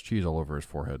 1-year-old has cheese all over his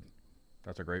forehead.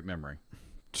 That's a great memory.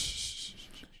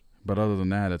 But other than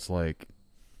that, it's like,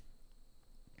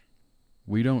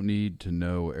 we don't need to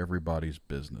know everybody's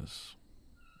business.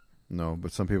 No,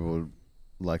 but some people would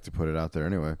like to put it out there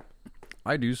anyway.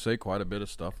 I do say quite a bit of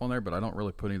stuff on there, but I don't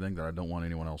really put anything that I don't want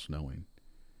anyone else knowing.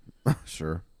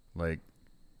 Sure. Like,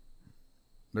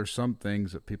 there's some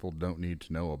things that people don't need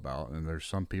to know about, and there's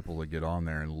some people that get on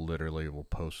there and literally will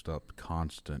post up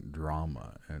constant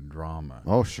drama and drama.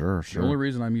 Oh, sure. The only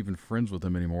reason I'm even friends with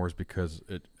them anymore is because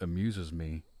it amuses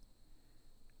me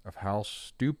of how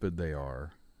stupid they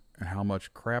are and how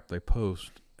much crap they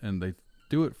post, and they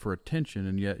do it for attention,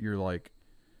 and yet you're like,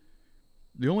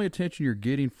 the only attention you're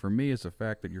getting from me is the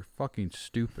fact that you're fucking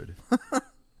stupid.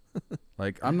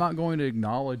 Like, I'm not going to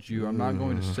acknowledge you. I'm not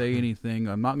going to say anything.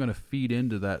 I'm not going to feed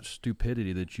into that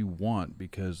stupidity that you want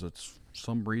because it's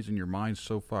some reason your mind's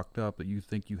so fucked up that you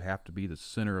think you have to be the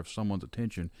center of someone's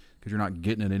attention because you're not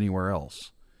getting it anywhere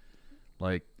else.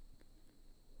 Like,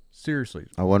 seriously.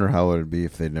 I wonder how it would be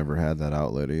if they never had that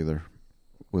outlet either.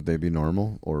 Would they be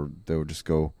normal, or they would just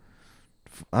go...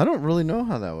 I don't really know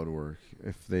how that would work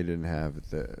if they didn't have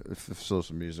it. If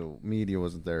social media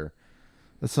wasn't there.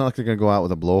 It's not like they're going to go out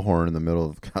with a blowhorn in the middle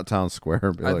of town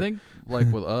square. I think,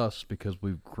 like with us, because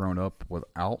we've grown up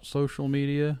without social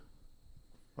media.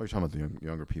 Oh, you're talking about the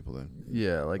younger people then?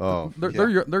 Yeah, like yeah.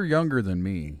 They're younger than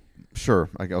me. Sure.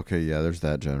 Okay, yeah, there's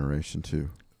that generation too.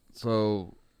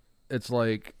 So it's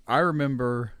like, I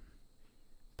remember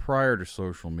prior to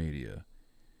social media,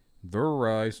 their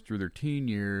rise through their teen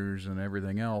years and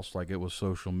everything else, like it was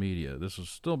social media. This was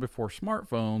still before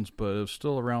smartphones, but it was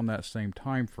still around that same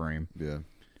time frame. Yeah.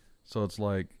 So it's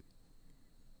like,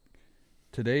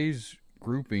 today's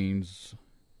groupings,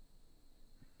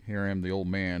 here I am, the old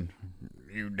man,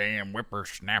 you damn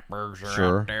whippersnappers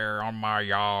are out there on my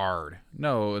yard.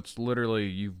 No, it's literally,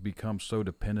 you've become so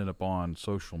dependent upon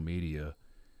social media,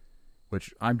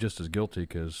 which I'm just as guilty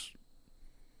because...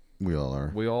 We all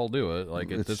are. We all do it.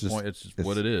 Like, at this point, it's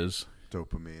what it is.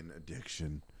 Dopamine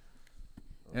addiction.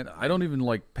 And I don't even,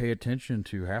 like, pay attention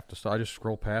to half the stuff. I just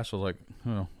scroll past. I was like,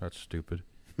 oh, that's stupid.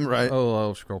 Right. Oh,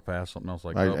 I'll scroll past something else.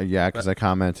 Like, yeah, because I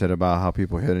commented about how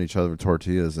people hitting each other with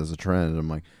tortillas as a trend. And I'm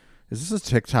like, is this a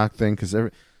TikTok thing? Because I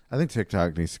think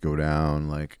TikTok needs to go down.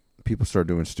 Like, people start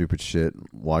doing stupid shit,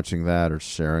 watching that or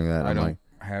sharing that. I don't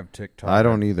have TikTok. I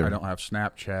don't either. I don't have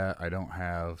Snapchat. I don't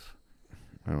have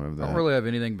that. I don't really have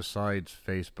anything besides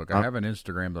Facebook. I have an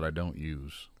Instagram that I don't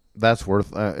use. That's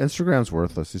Instagram's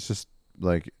worthless. It's just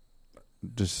like,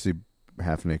 just see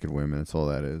half-naked women. That's all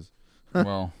that is.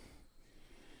 Well,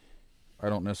 I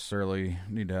don't necessarily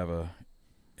need to have a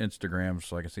Instagram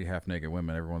so I can see half-naked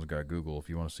women. Everyone's got Google. If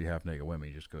you want to see half-naked women,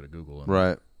 you just go to Google.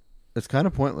 Right. It's kind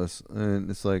of pointless.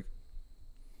 And it's like,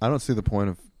 I don't see the point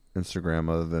of Instagram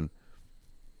other than,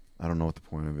 I don't know what the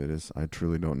point of it is. I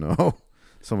truly don't know.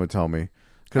 Someone tell me.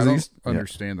 I don't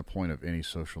understand the point of any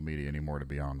social media anymore, to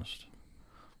be honest.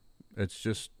 It's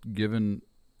just giving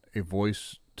a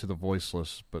voice to the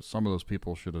voiceless, but some of those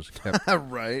people should have kept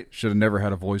right. Should have never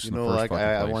had a voice in the first fucking place.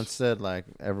 I once said, like,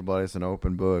 everybody's an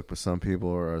open book, but some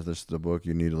people are just the book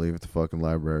you need to leave at the fucking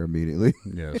library immediately.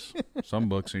 Yes. Some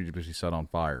books need to be set on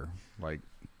fire. Like,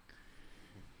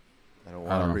 I don't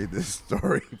want to read this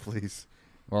story, please.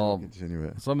 Well, continue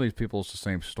it. Some of these people, it's the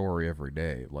same story every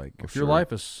day. Like, if your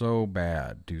life is so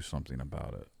bad, do something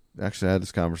about it. Actually, I had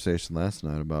this conversation last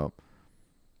night about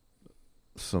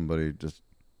somebody just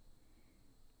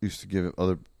used to give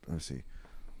a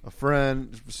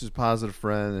friend, she's a positive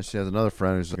friend, and she has another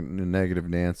friend who's like a negative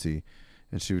Nancy,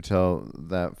 and she would tell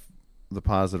the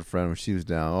positive friend when she was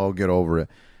down, oh, get over it.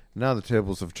 Now the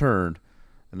tables have turned,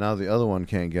 and now the other one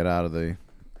can't get out of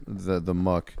the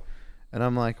muck. And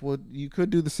I'm like, well, you could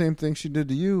do the same thing she did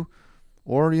to you.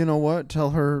 Or, you know what?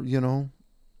 Tell her,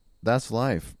 that's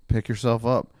life. Pick yourself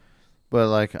up. But,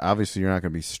 like, obviously you're not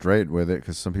going to be straight with it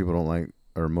because some people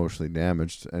are emotionally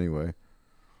damaged anyway.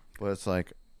 But it's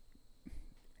like,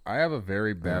 I have a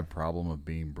very bad problem of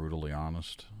being brutally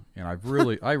honest. And I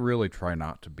really try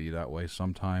not to be that way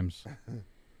sometimes.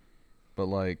 But,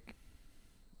 like,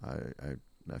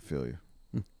 I feel you.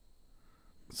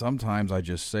 sometimes I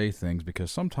just say things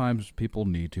because sometimes people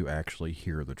need to actually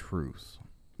hear the truth.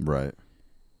 Right.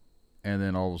 And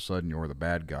then all of a sudden you're the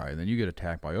bad guy. And then you get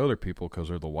attacked by other people because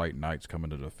they're the white knights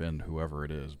coming to defend whoever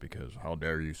it is. Because how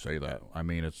dare you say that? I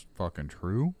mean, it's fucking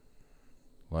true.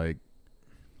 Like,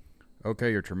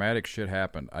 okay, your traumatic shit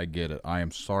happened. I get it. I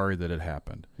am sorry that it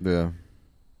happened. Yeah.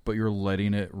 But you're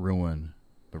letting it ruin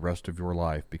the rest of your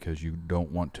life because you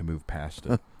don't want to move past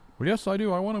it. Well, yes, I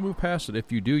do. I want to move past it.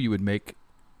 If you do, you would make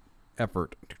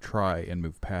effort to try and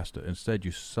move past it. Instead,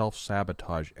 you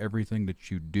self-sabotage everything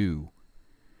that you do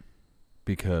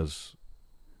because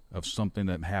of something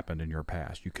that happened in your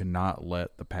past. You cannot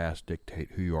let the past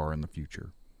dictate who you are in the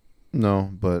future. No,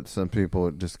 but some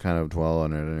people just kind of dwell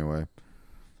on it anyway.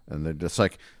 And they're just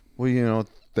like, well, you know,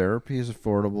 therapy is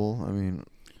affordable. I mean,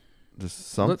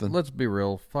 just something. Let's be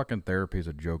real. Fucking therapy is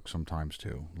a joke sometimes,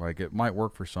 too. Like, it might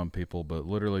work for some people, but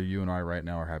literally you and I right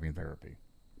now are having therapy.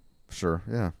 Sure,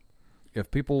 yeah. If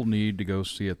people need to go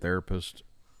see a therapist,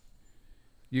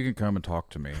 you can come and talk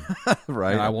to me.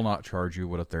 Right. And I will not charge you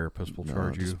what a therapist will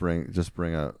charge you. Just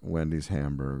bring a Wendy's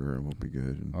hamburger and we'll be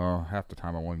good. Half the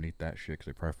time I won't even eat that shit because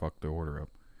they probably fucked the order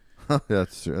up.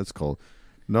 That's cold.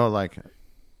 No, like,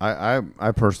 I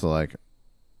personally, like,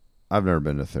 I've never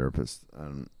been to a therapist.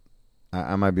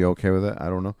 I might be okay with it. I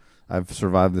don't know. I've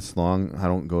survived this long. I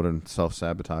don't go to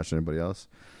self-sabotage anybody else.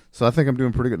 So I think I'm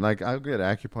doing pretty good. Like, I get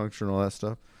acupuncture and all that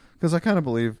stuff because I kind of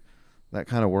believe that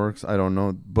kind of works. I don't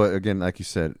know. But again, like you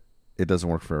said, it doesn't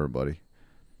work for everybody.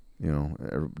 You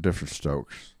know, different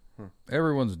strokes.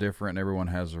 Everyone's different. Everyone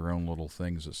has their own little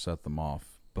things that set them off.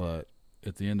 But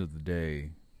at the end of the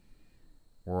day,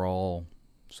 we're all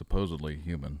supposedly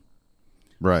human.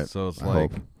 Right. So it's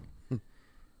like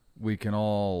we can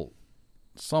all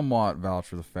somewhat vouch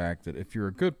for the fact that if you're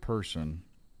a good person,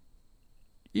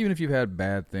 even if you've had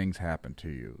bad things happen to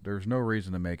you, there's no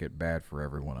reason to make it bad for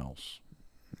everyone else.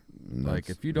 Like,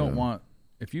 if you don't want,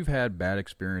 if you've had bad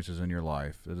experiences in your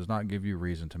life, it does not give you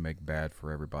reason to make bad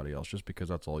for everybody else just because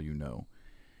that's all you know.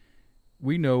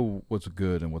 We know what's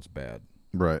good and what's bad.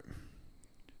 Right.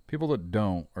 People that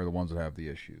don't are the ones that have the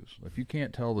issues. If you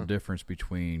can't tell the difference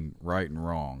between right and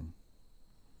wrong,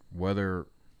 whether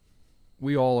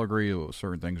we all agree that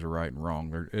certain things are right and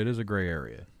wrong, it is a gray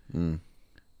area. Mm.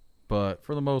 But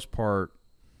for the most part,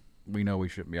 we know we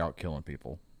shouldn't be out killing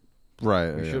people.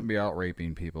 Right. We shouldn't be out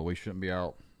raping people. We shouldn't be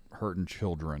out hurting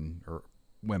children or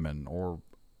women or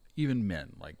even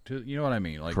men. Like, you know what I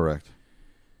mean? Like, correct.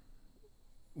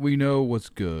 We know what's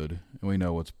good and we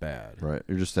know what's bad. Right.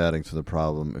 You're just adding to the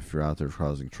problem if you're out there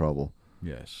causing trouble.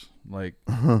 Yes. Like,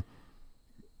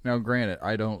 now granted,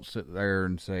 I don't sit there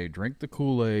and say, drink the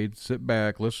Kool-Aid, sit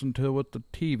back, listen to what the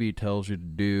TV tells you to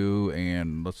do,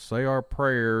 and let's say our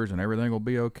prayers and everything will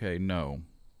be okay. No.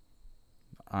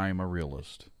 I'm a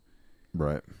realist.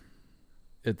 Right.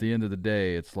 At the end of the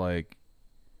day, it's like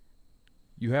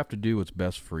you have to do what's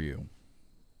best for you.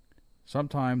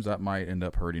 Sometimes that might end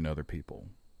up hurting other people,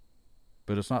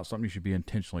 but it's not something you should be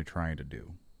intentionally trying to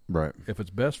do. Right. If it's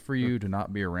best for you to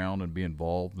not be around and be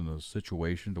involved in a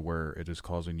situation to where it is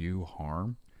causing you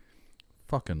harm,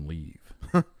 fucking leave.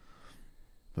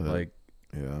 Like,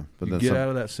 yeah, but you then get out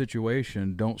of that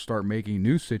situation. Don't start making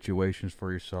new situations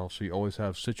for yourself. So you always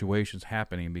have situations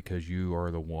happening because you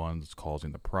are the one that's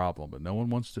causing the problem. But no one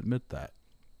wants to admit that.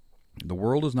 The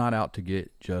world is not out to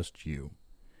get just you.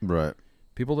 Right.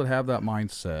 People that have that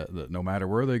mindset that no matter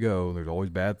where they go, there's always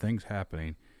bad things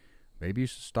happening. Maybe you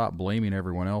should stop blaming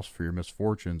everyone else for your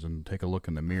misfortunes and take a look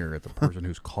in the mirror at the person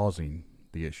who's causing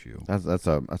the issue. That's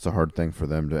a hard thing for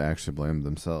them to actually blame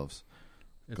themselves.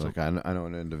 Like, I know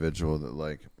an individual that,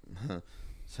 like,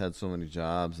 has had so many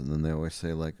jobs, and then they always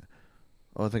say, like,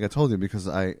 oh, I think I told you because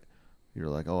you're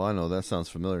like, oh, I know, that sounds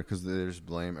familiar, because they just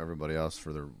blame everybody else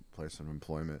for their place of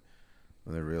employment.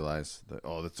 And they realize that,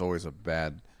 oh, it's always a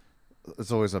bad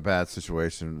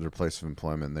situation, their place of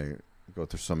employment. They go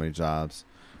through so many jobs.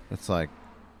 It's like,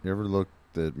 you ever look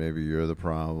that maybe you're the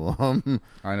problem?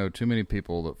 I know too many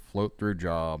people that float through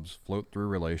jobs, float through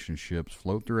relationships,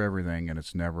 float through everything, and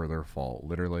it's never their fault.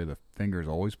 Literally, the finger's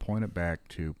always pointed back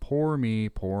to poor me,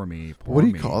 poor me, poor me. What do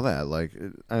you call that? Like,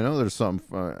 I know there's something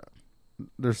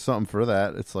for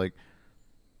that. It's like,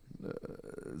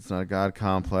 it's not a God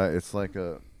complex. It's like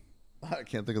I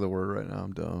can't think of the word right now.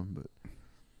 I'm dumb, but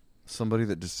somebody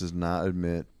that just does not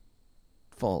admit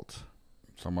fault.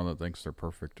 Someone that thinks they're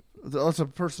perfect. It's a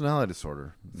personality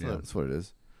disorder. That's what it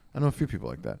is. I know a few people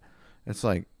like that. It's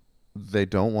like they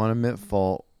don't want to admit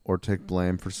fault or take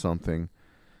blame for something,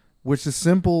 which is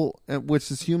simple,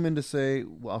 which is human to say.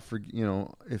 Well,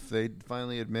 if they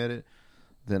finally admit it,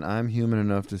 then I'm human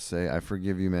enough to say, I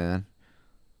forgive you, man.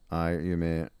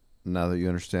 now that you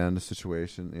understand the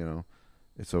situation,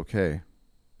 it's okay.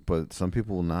 But some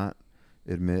people will not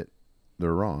admit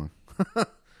they're wrong.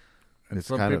 In It's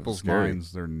some kind of people's scary.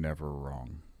 minds, they're never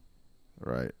wrong.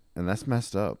 Right. And that's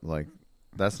messed up. Like,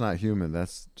 that's not human.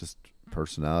 That's just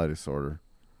personality disorder.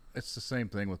 It's the same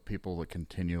thing with people that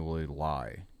continually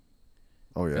lie.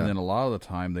 Oh, yeah. And then a lot of the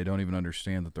time, they don't even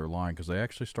understand that they're lying because they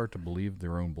actually start to believe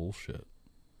their own bullshit.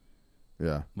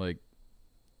 Yeah. Like,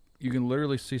 you can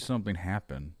literally see something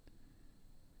happen,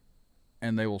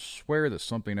 and they will swear that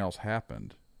something else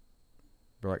happened.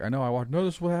 They're like, I know, no,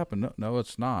 this is what happened. No,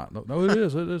 it's not. No, it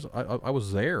is. It is. I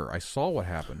was there. I saw what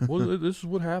happened. Well, this is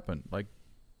what happened. Like,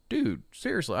 dude,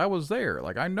 seriously, I was there.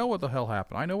 Like, I know what the hell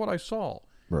happened. I know what I saw.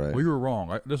 Right. Well, you were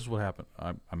wrong. This is what happened.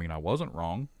 I mean, I wasn't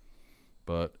wrong,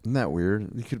 but Isn't that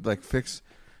weird? You could fix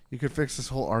this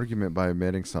whole argument by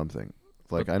admitting something.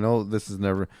 Like, I know this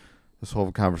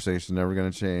whole conversation is never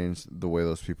going to change the way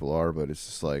those people are, but it's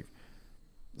just like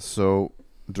so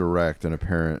direct and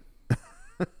apparent.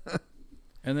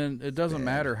 and then it doesn't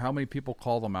matter how many people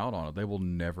call them out on it. They will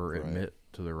never Right. admit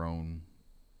to their own.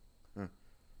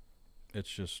 It's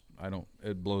just,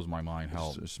 it blows my mind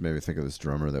how. Just made me think of this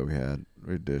drummer that we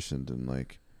auditioned, and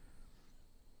like,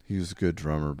 he was a good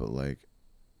drummer, but like,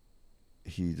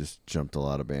 he just jumped a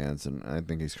lot of bands, and I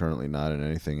think he's currently not in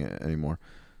anything anymore.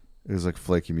 He was like a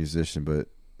flaky musician, but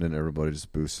then everybody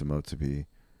just boosts him up to be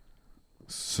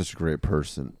such a great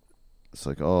person. It's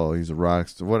like, oh, he's a rock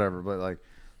star, whatever. But like,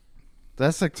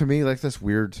 that's like, to me, like, that's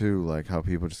weird too. Like how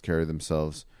people just carry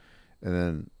themselves, and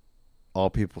then all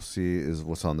people see is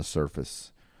what's on the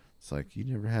surface. It's like, you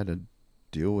never had to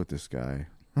deal with this guy.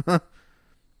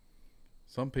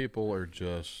 Some people are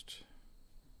just.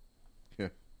 Yeah.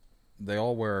 They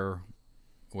all wear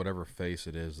whatever face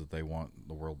it is that they want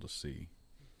the world to see.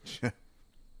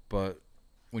 But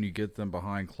when you get them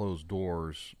behind closed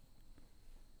doors,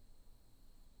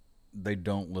 they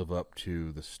don't live up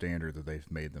to the standard that they've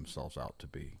made themselves out to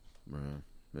be. Right.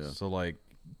 Yeah. So, like,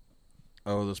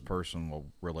 this person will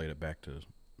relate it back to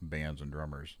bands and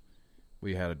drummers.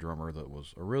 We had a drummer that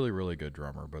was a really, really good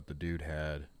drummer, but the dude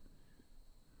had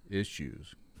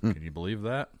issues. Can you believe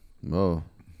that? Oh.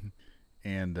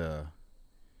 And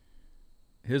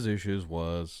his issues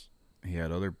was he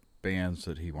had other bands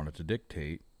that he wanted to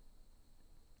dictate,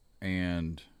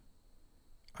 and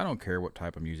I don't care what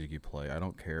type of music you play. I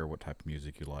don't care what type of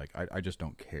music you like. I just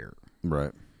don't care.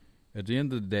 Right. At the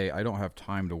end of the day, I don't have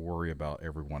time to worry about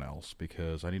everyone else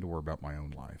because I need to worry about my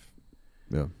own life.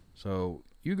 Yeah. So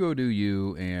you go do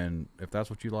you, and if that's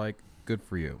what you like, good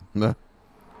for you. Nah.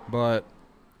 But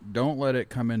don't let it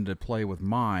come into play with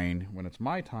mine when it's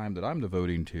my time that I'm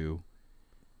devoting to,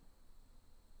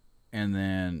 and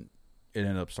then it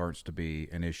ends up starts to be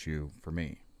an issue for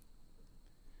me.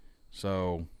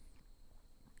 So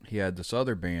he had this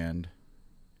other band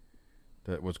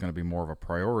that was going to be more of a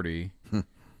priority,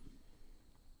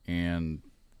 and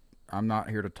I'm not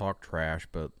here to talk trash,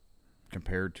 but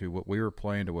compared to what we were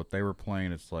playing to what they were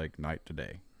playing, it's like night to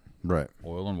day. Right.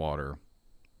 Oil and water.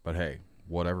 But hey,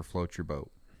 whatever floats your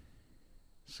boat.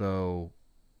 So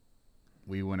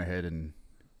we went ahead and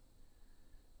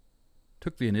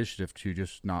took the initiative to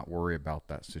just not worry about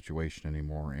that situation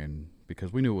anymore, and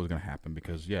because we knew it was going to happen,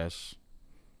 because yes,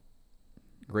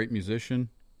 great musician,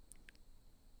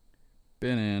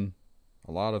 been in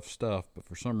a lot of stuff, but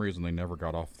for some reason they never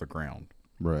got off the ground.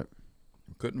 Right.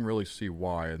 Couldn't really see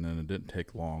why, and then it didn't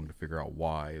take long to figure out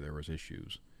why there was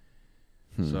issues.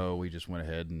 So we just went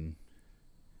ahead and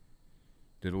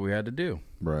did what we had to do.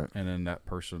 Right. And then that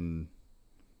person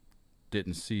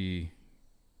didn't see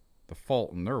the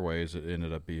fault in their ways. It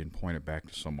ended up being pointed back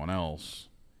to someone else.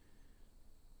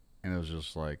 And it was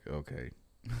just like, okay.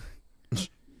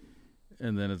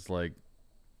 And then it's like,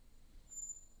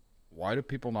 why do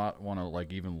people not want to,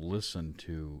 like, even listen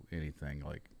to anything?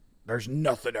 Like, there's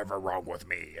nothing ever wrong with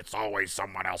me. It's always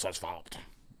someone else's fault.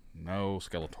 No,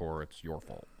 Skeletor, it's your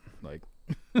fault. Like,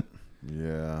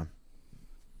 Yeah.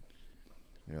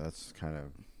 Yeah, that's kind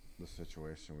of the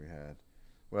situation we had.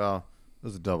 Well, it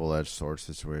was a double-edged sword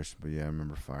situation, but yeah, I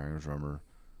remember firing a drummer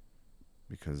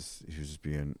because he was just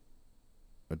being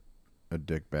a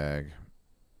dickbag,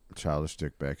 a childish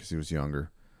dickbag, because he was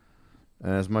younger.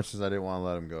 And as much as I didn't want to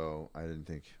let him go, I didn't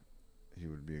think he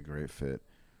would be a great fit.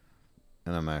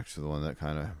 And I'm actually the one that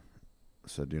kind of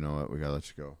said, you know what, we got to let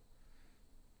you go.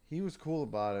 He was cool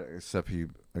about it, except he,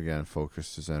 again,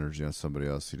 focused his energy on somebody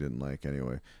else he didn't like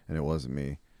anyway, and it wasn't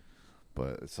me.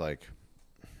 But it's like,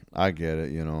 I get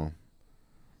it, you know.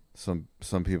 Some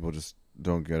people just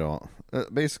don't get on.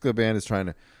 Basically, a band is trying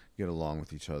to get along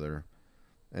with each other,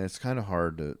 and it's kind of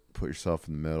hard to put yourself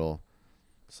in the middle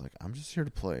It's like, I'm just here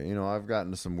to play. You know, I've gotten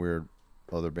to some weird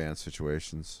other band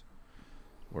situations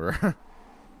where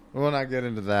we'll not get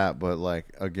into that, but like,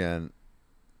 again,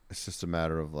 it's just a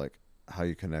matter of like how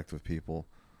you connect with people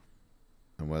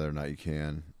and whether or not you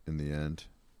can in the end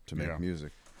to make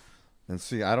music. And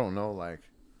see, I don't know, like,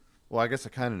 well, I guess I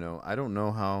kind of know. I don't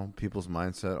know how people's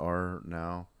mindset are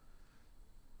now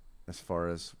as far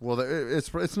as, well,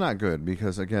 it's not good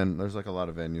because, again, there's like a lot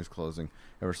of venues closing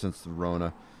ever since the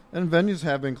Rona. And venues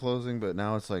have been closing, but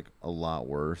now it's like a lot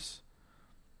worse.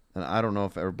 And I don't know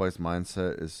if everybody's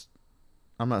mindset is,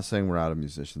 I'm not saying we're out of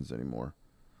musicians anymore,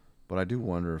 but I do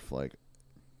wonder if, like,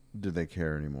 do they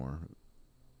care anymore?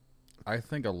 I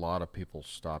think a lot of people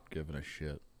stopped giving a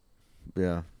shit.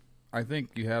 Yeah. I think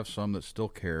you have some that still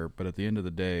care, but at the end of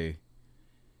the day,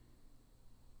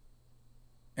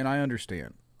 and I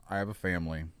understand, I have a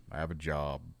family, I have a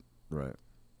job. Right.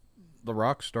 The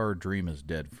rock star dream is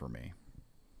dead for me.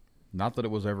 Not that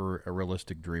it was ever a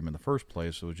realistic dream in the first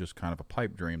place. It was just kind of a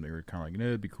pipe dream that you were kind of like,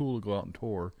 it'd be cool to go out and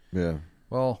tour. Yeah.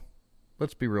 Well,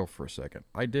 let's be real for a second.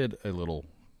 I did a little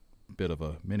bit of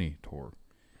a mini tour,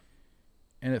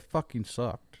 and it fucking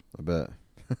sucked. I bet.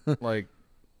 Like,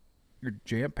 you're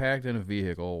jam-packed in a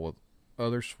vehicle with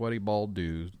other sweaty bald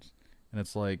dudes, and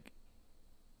it's like,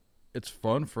 it's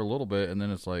fun for a little bit, and then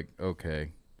it's like,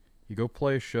 okay, you go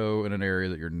play a show in an area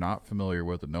that you're not familiar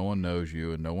with, and no one knows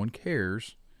you, and no one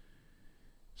cares.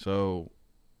 So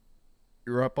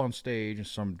you're up on stage, and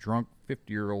some drunk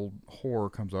 50-year-old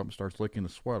whore comes up and starts licking the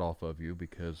sweat off of you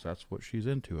because that's what she's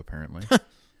into, apparently.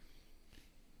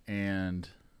 And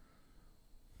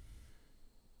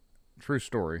true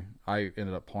story, I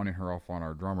ended up pawning her off on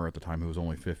our drummer at the time, who was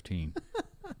only 15.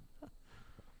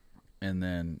 And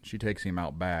then she takes him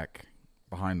out back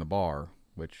behind the bar,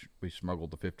 which we smuggled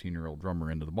the 15-year-old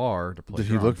drummer into the bar to play Did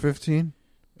drums. he look 15?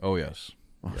 Oh, yes.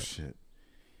 Oh, yes. shit.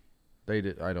 They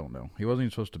did. I don't know. He wasn't even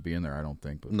supposed to be in there, I don't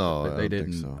think. But No, they I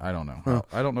didn't. think so. I don't know. Huh.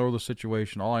 I don't know the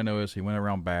situation. All I know is he went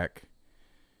around back.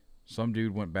 Some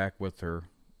dude went back with her,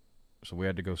 so we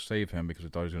had to go save him because we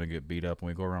thought he was going to get beat up. And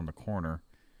we go around the corner,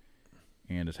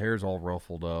 and his hair's all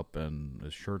ruffled up, and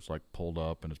his shirt's like pulled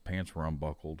up, and his pants were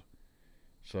unbuckled.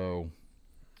 So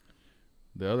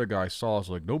the other guy saw us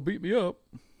like, "Don't beat me up,"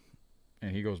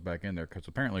 and he goes back in there because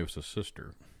apparently it was his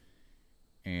sister,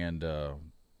 and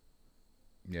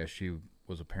yeah, she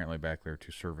was apparently back there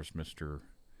to service Mr.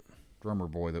 Drummer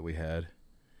Boy that we had.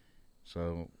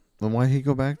 So, Then why'd he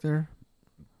go back there?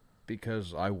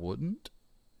 because I wouldn't.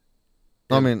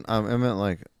 I mean, I meant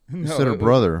like, you No, said her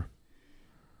brother.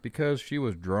 Because she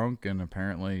was drunk, and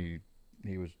apparently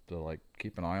he was to like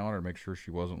keep an eye on her to make sure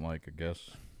she wasn't like, I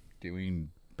guess, doing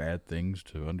bad things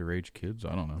to underage kids.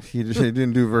 I don't know. He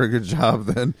didn't do a very good job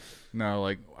then. No,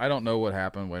 like, I don't know what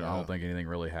happened. I don't think anything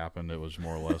really happened. It was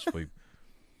more or less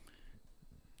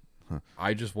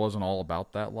I just wasn't all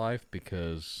about that life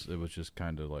because it was just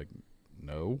kind of like,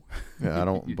 no. Yeah, I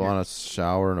don't want to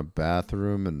shower in a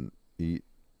bathroom and eat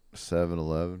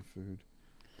 7-Eleven food.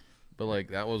 But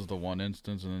like, that was the one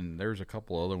instance, and then there's a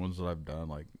couple other ones that I've done,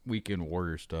 like weekend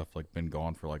warrior stuff, like been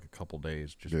gone for like a couple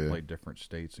days, just played different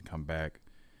states and come back.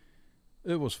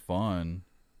 It was fun,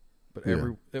 but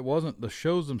it wasn't, the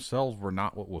shows themselves were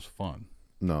not what was fun.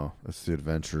 No, it's the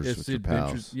adventures It's with the your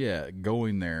adventures, pals. yeah,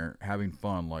 going there, having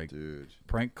fun, like Dude.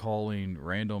 prank calling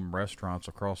random restaurants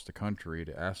across the country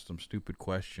to ask them stupid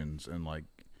questions, and like,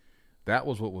 that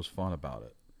was what was fun about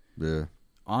it. Yeah.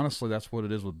 Honestly, that's what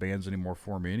it is with bands anymore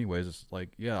for me anyways. It's like,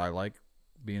 yeah, I like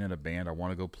being in a band. I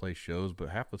want to go play shows, but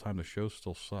half the time the shows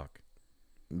still suck.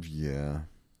 Yeah.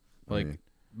 Like,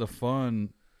 the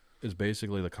fun is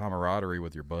basically the camaraderie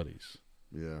with your buddies.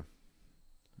 Yeah.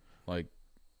 Like,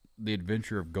 the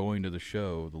adventure of going to the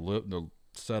show, the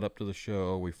setup to the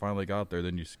show, we finally got there,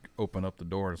 then you open up the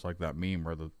door, and it's like that meme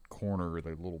where the corner or the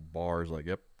little bar is like,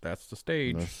 yep, that's the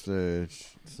stage. The stage.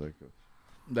 It's like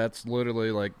That's literally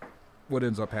like what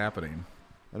ends up happening.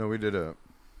 I know we did a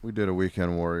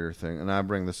weekend warrior thing, and I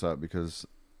bring this up because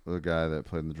the guy that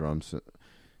played the drums,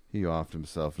 he offed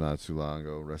himself not too long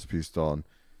ago. Rest in peace, Dalton.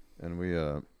 And we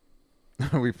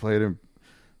we played in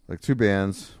like two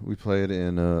bands. We played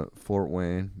in Fort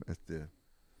Wayne at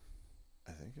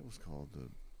I think it was called the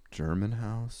German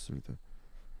House or the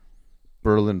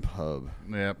Berlin Pub.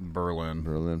 Yep, Berlin.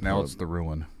 Now Pub. it's the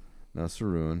Ruin. Now it's the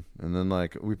Ruin. And then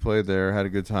like we played there, had a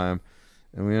good time.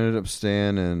 And we ended up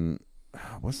staying in,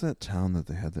 what's that town that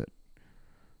they had that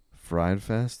Fried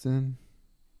Fest in?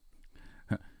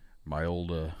 My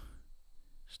old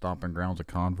stomping grounds of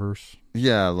Converse.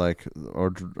 Yeah, like our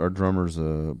drummer's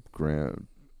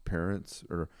grandparents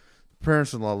or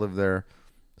parents-in-law live there.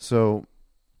 So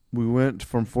we went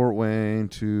from Fort Wayne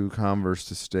to Converse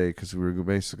to stay because we were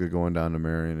basically going down to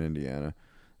Marion, Indiana.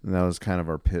 And that was kind of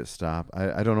our pit stop.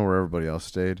 I don't know where everybody else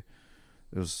stayed.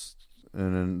 And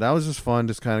then that was just fun,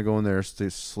 just kind of going there,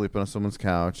 sleeping on someone's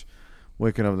couch,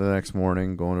 waking up the next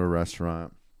morning, going to a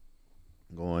restaurant,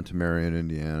 going to Marion,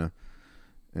 Indiana.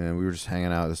 And we were just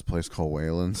hanging out at this place called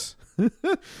Wayland's. And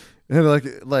you're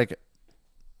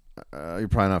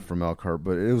probably not from Elkhart,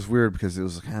 but it was weird because it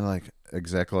was kind of like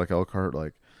exactly like Elkhart.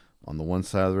 Like on the one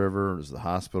side of the river is the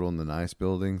hospital and the nice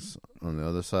buildings. On the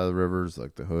other side of the river is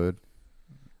like the hood.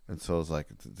 And so I was like,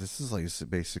 this is like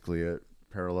basically a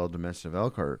parallel dimension of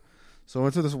Elkhart. So I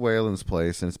went to this Wayland's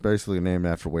place, and it's basically named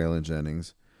after Waylon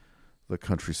Jennings, the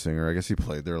country singer. I guess he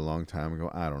played there a long time ago.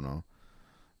 I don't know.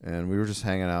 And we were just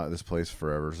hanging out at this place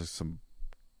forever. It was like some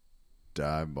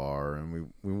dive bar, and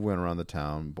we went around the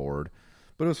town bored.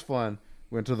 But it was fun.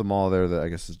 Went to the mall there that I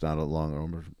guess is not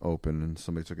long open, and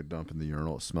somebody took a dump in the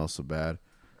urinal. It smells so bad.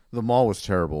 The mall was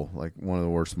terrible. Like one of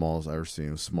the worst malls I've ever seen.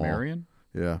 It was small. Marion?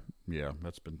 Yeah. Yeah,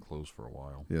 that's been closed for a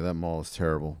while. Yeah, that mall is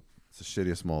terrible. It's the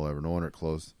shittiest mall ever. No wonder it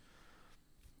closed.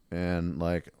 And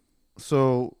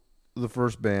so the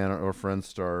first band or friends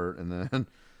start, and then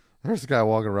there's a guy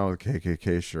walking around with a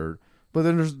KKK shirt. But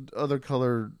then there's other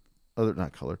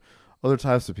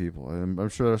types of people. I'm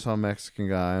sure there's some Mexican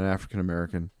guy, an African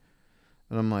American.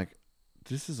 And I'm like,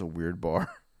 this is a weird bar.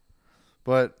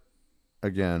 But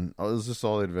again, it was just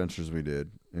all the adventures we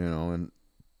did, and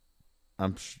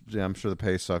I'm sure the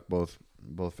pay sucked both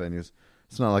venues.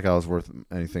 It's not like I was worth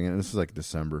anything. And this is like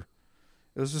December.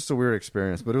 It was just a weird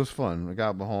experience, but it was fun. I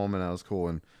got home and that was cool.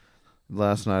 And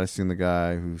last night I seen the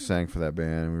guy who sang for that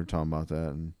band, and we were talking about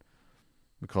that, and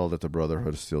we called it the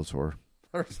Brotherhood of Steel Tour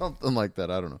or something like that.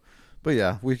 I don't know. But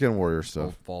yeah, Weekend Warrior stuff.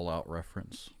 Old Fallout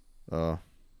reference.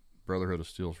 Brotherhood of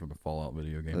Steel's from the Fallout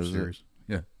video game series.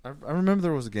 Yeah. I remember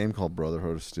there was a game called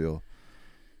Brotherhood of Steel.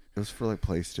 It was for like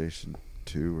PlayStation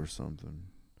 2 or something.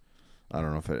 I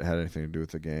don't know if it had anything to do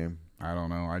with the game. I don't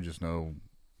know. I just know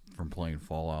from playing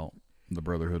Fallout, the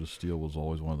Brotherhood of Steel was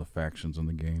always one of the factions in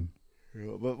the game.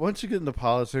 Yeah, but once you get into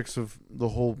politics of the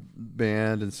whole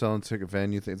band and selling ticket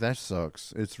venue thing, that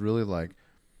sucks. It's really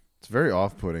it's very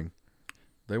off-putting.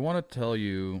 They want to tell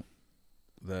you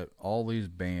that all these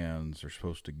bands are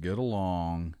supposed to get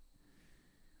along,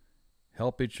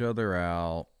 help each other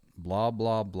out, blah,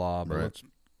 blah, blah. But right.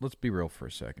 Let's be real for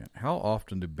a second. How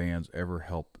often do bands ever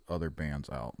help other bands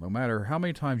out? No matter how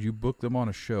many times you book them on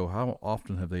a show, how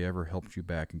often have they ever helped you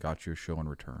back and got you a show in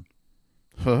return?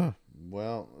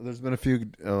 Well, there's been a few,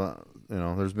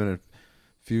 there's been a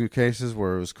few cases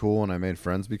where it was cool and I made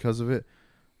friends because of it.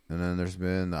 And then there's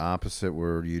been the opposite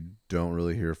where you don't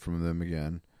really hear from them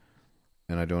again.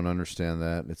 And I don't understand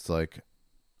that. It's like,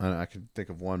 I can think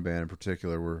of one band in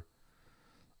particular where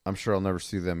I'm sure I'll never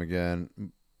see them again,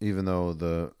 even though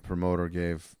the promoter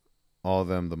gave all of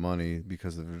them the money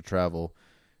because of their travel.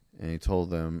 And he told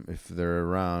them if they're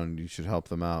around, you should help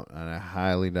them out. And I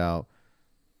highly doubt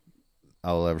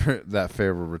I'll ever that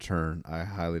favor return. I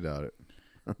highly doubt it.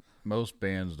 Most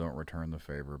bands don't return the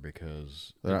favor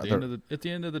because at the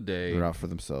end of the day, they're out for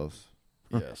themselves.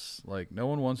 Yes, like no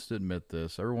one wants to admit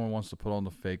this. Everyone wants to put on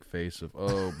the fake face of,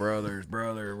 "Oh, brother,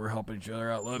 we're helping each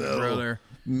other out. Love you, brother."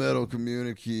 Metal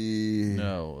community.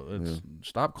 No,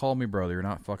 stop calling me brother. You're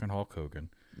not fucking Hulk Hogan.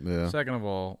 Yeah. Second of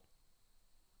all,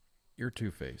 you're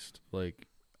two-faced. Like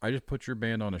I just put your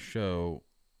band on a show,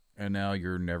 and now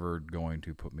you're never going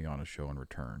to put me on a show in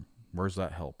return. Where's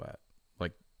that help at?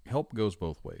 Like, help goes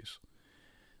both ways.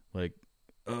 Like,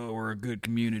 oh, we're a good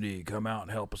community. Come out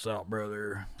and help us out,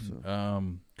 brother.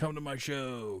 Come to my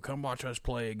show. Come watch us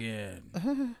play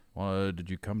again. Well, did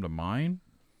you come to mine?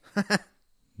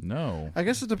 No. I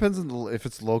guess it depends on if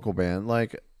it's a local band.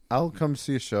 Like, I'll come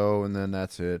see a show, and then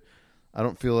that's it. I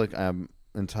don't feel like I'm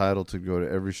entitled to go to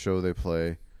every show they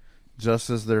play, just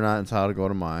as they're not entitled to go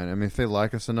to mine. I mean, if they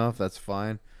like us enough, that's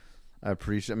fine. I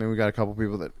we got a couple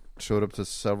people that showed up to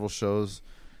several shows,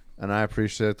 and I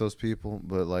appreciate those people.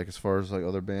 But, like, as far as, like,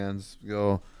 other bands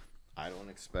go, I don't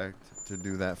expect to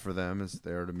do that for them as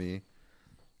they are to me.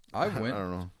 I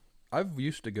don't know. I've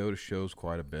used to go to shows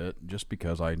quite a bit just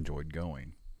because I enjoyed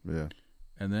going. Yeah.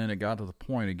 And then it got to the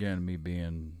point, again, me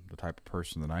being the type of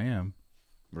person that I am.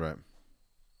 Right.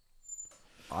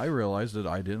 I realized that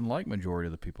I didn't like majority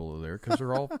of the people there because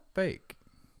they're all fake.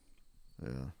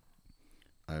 Yeah.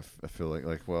 I feel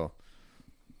like, well,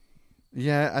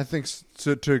 yeah, I think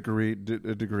to a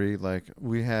degree, like,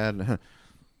 we had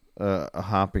a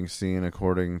hopping scene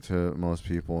according to most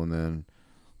people, and then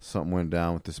something went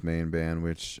down with this main band,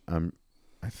 which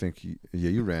I think,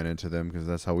 you ran into them because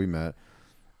that's how we met,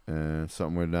 and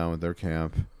something went down with their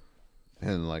camp,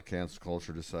 And like cancel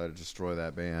culture decided to destroy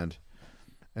that band.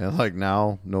 And like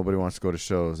now nobody wants to go to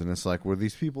shows. And it's like, were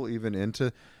these people even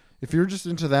into, if you're just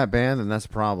into that band, then that's a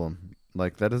problem.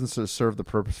 Like that doesn't serve the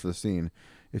purpose for the scene.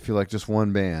 If you like just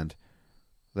one band,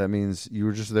 that means you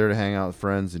were just there to hang out with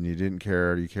friends and you didn't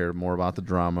care. You cared more about the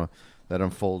drama that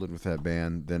unfolded with that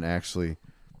band than actually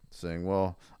saying,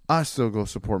 well, I still go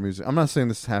support music. I'm not saying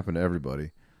this happened to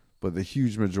everybody, but the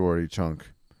huge majority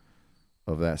chunk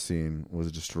of that scene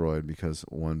was destroyed because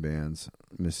one band's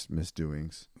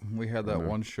misdoings. We had that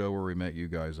one show where we met you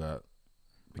guys at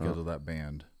because of that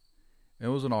band. It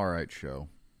was an all right show.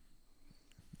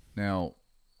 Now,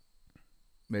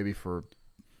 maybe for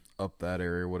up that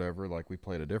area or whatever, like we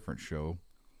played a different show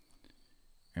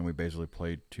and we basically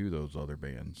played to those other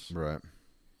bands. Right.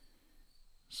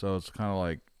 So it's kind of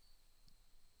like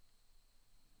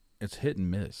it's hit and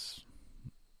miss.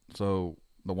 So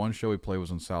the one show we played was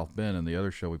in South Bend, and the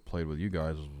other show we played with you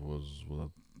guys was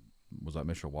that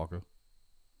Mishawaka?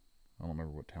 I don't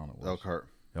remember what town it was.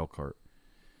 Elkhart.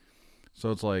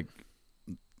 So it's like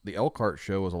the Elkhart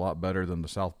show was a lot better than the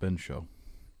South Bend show.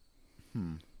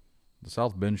 The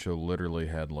South Bend show literally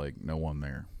had like no one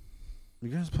there. You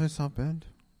guys played South Bend?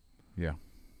 Yeah.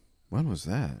 When was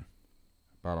that?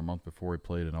 About a month before we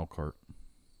played in Elkhart.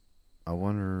 I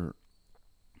wonder,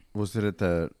 was it at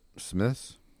the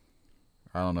Smiths?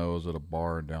 I don't know. It was at a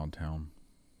bar in downtown.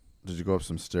 Did you go up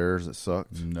some stairs that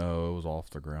sucked? No, it was off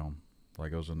the ground.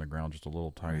 Like it was in the ground, just a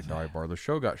little tiny dive bar. The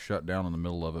show got shut down in the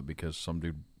middle of it because some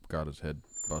dude got his head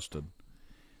busted.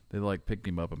 They like picked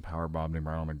him up and power bombed him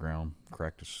right on the ground,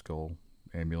 cracked his skull.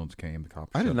 Ambulance came. The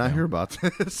cops. I did not hear about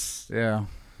this. Yeah,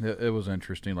 it was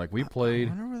interesting. Like we played.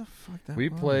 I wonder where the fuck that we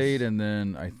was. played, and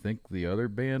then I think the other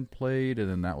band played, and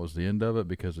then that was the end of it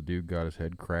because the dude got his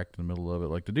head cracked in the middle of it.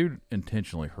 Like the dude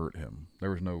intentionally hurt him.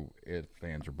 There was no ifs,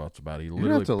 ands, or buts about it. You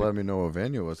have to let me know what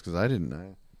venue it was because I didn't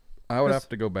know. I would have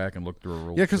to go back and look through a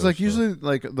rule. Yeah, because like usually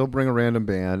like they'll bring a random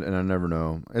band, and I never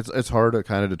know. It's hard to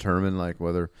kind of determine like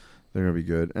whether they're gonna be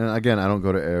good. And again, I don't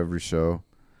go to every show,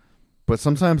 but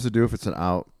sometimes I do if it's an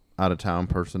out of town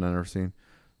person I've never seen,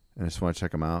 and I just want to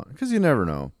check them out because you never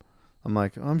know. I'm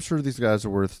like, I'm sure these guys are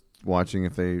worth watching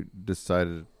if they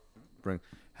decided to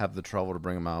have the trouble to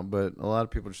bring them out. But a lot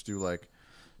of people just do like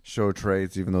show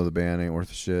trades, even though the band ain't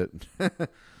worth a shit. Yeah.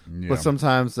 But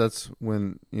sometimes that's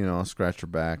when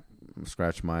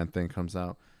scratch mine thing comes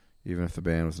out, even if the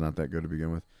band was not that good to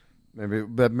begin with. Maybe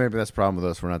that's the problem with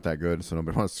us. We're not that good, so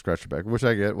nobody wants to scratch your back, which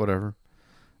I get. Whatever.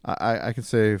 I can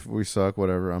say if we suck,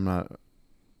 whatever. I'm not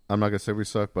gonna say we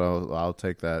suck, but I'll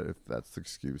take that if that's the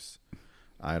excuse.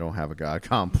 I don't have a God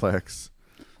complex.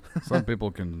 Some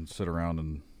people can sit around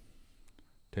and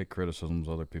take criticisms.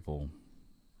 Other people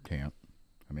can't.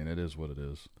 I mean, it is what it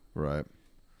is. Right.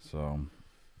 So,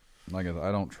 like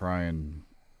I don't try and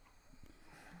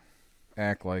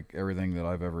act like everything that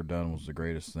I've ever done was the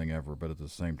greatest thing ever, but at the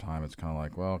same time, it's kind of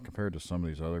like, well, compared to some of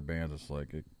these other bands, it's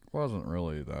like it wasn't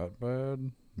really that bad.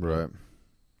 Right.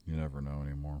 You never know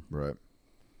anymore. Right.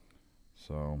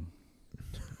 So,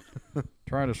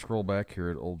 trying to scroll back here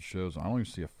at old shows, I don't even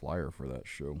see a flyer for that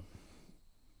show.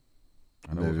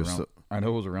 I know it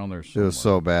was around there. It was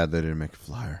so bad they didn't make a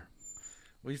flyer.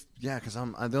 Well, yeah, because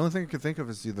the only thing I could think of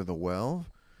is either the Well,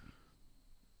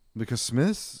 because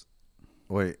Smith's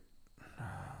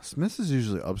is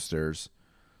usually upstairs,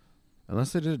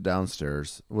 unless they did it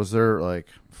downstairs. Was there like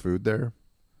food there?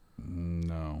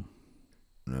 No,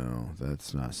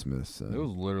 that's not Smith's. It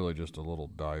was literally just a little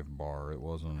dive bar. It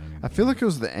wasn't anything. I feel like it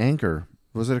was the Anchor.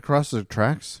 Was it across the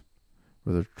tracks?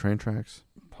 Were there train tracks?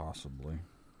 Possibly.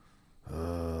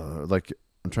 Like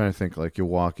I'm trying to think. Like you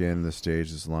walk in, the stage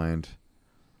is lined.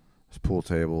 There's pool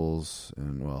tables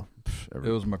and it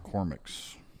was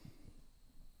McCormick's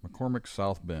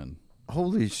South Bend.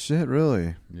 Holy shit!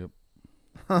 Really? Yep.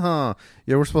 Yeah,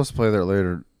 we're supposed to play there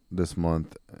later this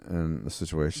month, and the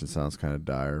situation sounds kind of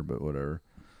dire, but whatever.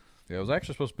 Yeah, it was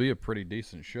actually supposed to be a pretty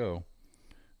decent show,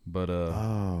 but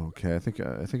oh, okay. I think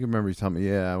I remember you telling me.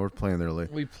 Yeah, we're playing there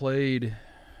later. We played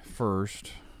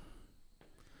first.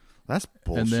 That's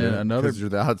bullshit. And then another. Because you're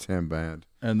the out-of-town band.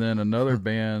 And then another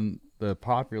band, the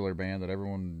popular band that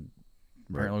everyone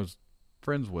apparently was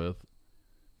friends with,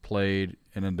 played,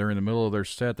 and then during the middle of their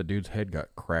set, the dude's head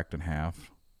got cracked in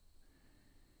half.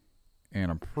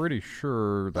 And I'm pretty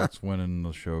sure that's when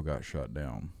the show got shut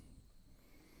down.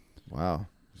 Wow.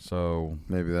 So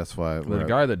maybe that's why the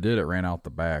guy that did it ran out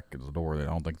the back of the door. I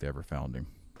don't think they ever found him.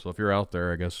 So if you're out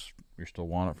there, I guess you're still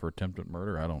wanted for attempted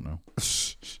murder. I don't know.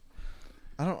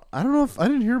 I don't know if I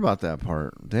didn't hear about that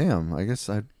part. Damn. I guess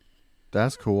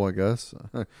That's cool, I guess.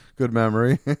 Good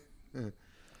memory.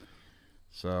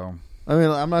 So I mean,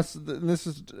 I'm not. This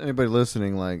is anybody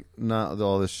listening. Like, not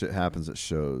all this shit happens at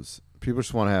shows. People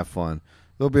just want to have fun.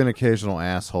 There'll be an occasional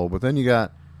asshole, but then you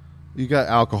got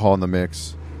alcohol in the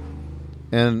mix,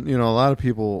 and a lot of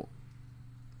people.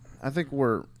 I think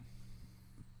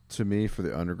to me, for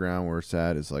the underground, where it's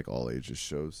at is like all ages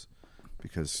shows,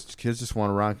 because kids just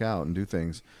want to rock out and do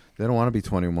things. They don't want to be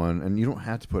 21, and you don't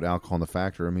have to put alcohol in the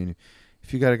factor. I mean,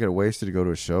 if you got to get wasted to go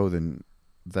to a show, then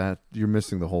that you're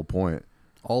missing the whole point.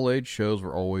 All age shows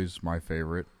were always my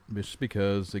favorite, just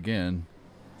because, again,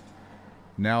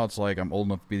 now it's like I'm old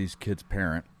enough to be these kids'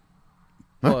 parent,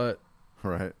 but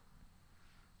right,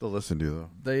 they'll listen to you though.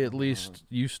 They at least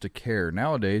used to care.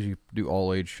 Nowadays, you do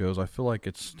all age shows. I feel like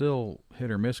it's still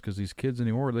hit or miss because these kids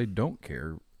anymore, they don't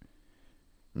care.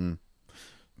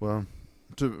 Well,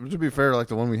 to be fair, like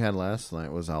the one we had last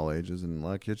night was all ages, and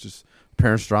like it's just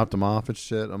parents dropped them off and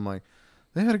shit. I'm like,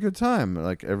 they had a good time.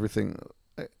 Like everything.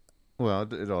 Well,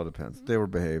 it all depends. They were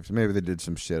behaved. Maybe they did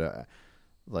some shit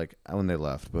like when they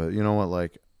left. But you know what?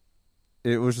 Like,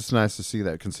 it was just nice to see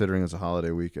that, considering it's a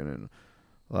holiday weekend and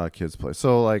a lot of kids play.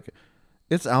 So, like,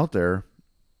 it's out there.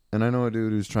 And I know a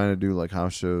dude who's trying to do, like,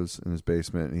 house shows in his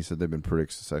basement. And he said they've been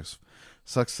pretty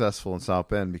successful in South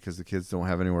Bend because the kids don't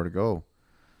have anywhere to go.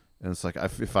 And it's like,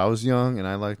 if I was young and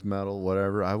I liked metal,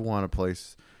 whatever, I want a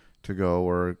place to go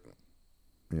where...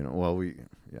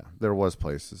 there was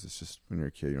places. It's just when you're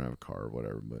a kid, you don't have a car or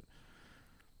whatever. But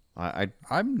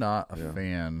I'm not a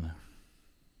fan.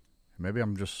 Maybe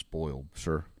I'm just spoiled.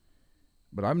 Sure.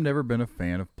 But I've never been a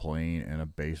fan of playing in a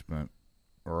basement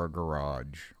or a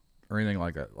garage or anything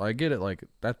like that. I get it. Like,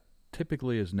 that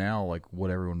typically is now like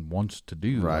what everyone wants to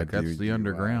do. Right. Like, that's the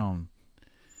underground.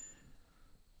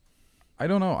 I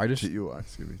don't know.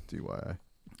 DIY.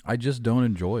 I just don't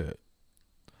enjoy it.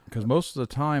 Because most of the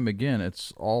time, again,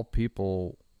 it's all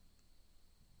people.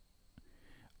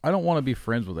 I don't want to be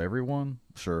friends with everyone.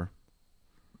 Sure.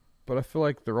 But I feel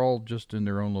like they're all just in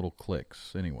their own little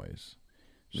cliques anyways.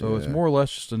 So it's more or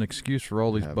less just an excuse for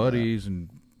all these buddies and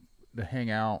to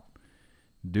hang out,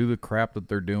 do the crap that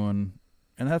they're doing.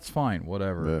 And that's fine,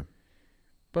 whatever. Yeah.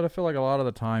 But I feel like a lot of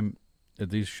the time at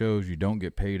these shows, you don't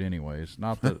get paid anyways.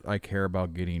 Not that I care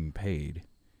about getting paid.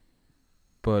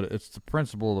 But it's the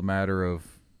principle of the matter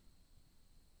of,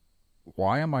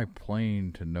 why am I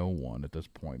playing to no one at this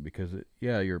point? Because,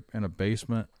 you're in a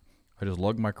basement. I just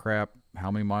lug my crap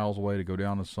how many miles away to go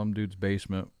down to some dude's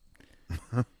basement.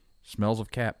 Smells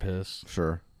of cat piss.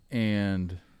 Sure.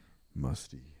 And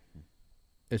musty.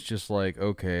 It's just like,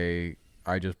 okay,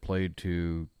 I just played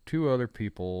to 2 other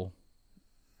people,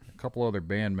 a couple other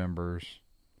band members,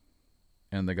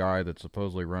 and the guy that's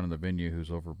supposedly running the venue who's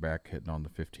over back hitting on the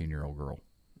 15-year-old girl.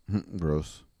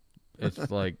 Gross. It's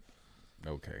like,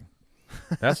 okay.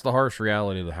 That's the harsh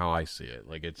reality of how I see it.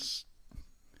 Like, it's...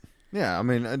 Yeah, I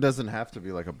mean, it doesn't have to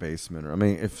be like a basement. Or, I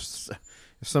mean, if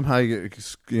somehow you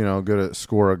get,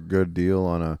 score a good deal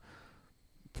on a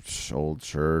old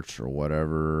church or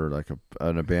whatever, like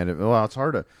an abandoned... Well, it's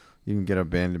hard to... You can get an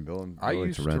abandoned building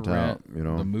to rent out,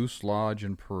 the Moose Lodge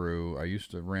in Peru. I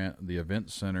used to rent the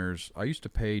event centers. I used to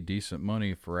pay decent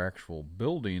money for actual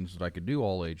buildings that I could do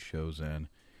all-age shows in.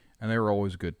 And they were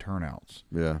always good turnouts.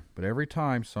 Yeah. But every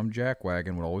time, some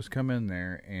jackwagon would always come in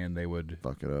there, and they would...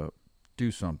 fuck it up. Do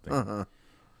something.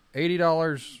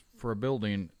 $80 for a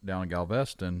building down in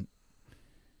Galveston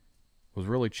was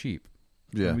really cheap.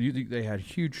 Yeah. They had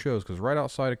huge shows, because right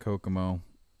outside of Kokomo...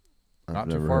 I've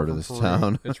never heard of this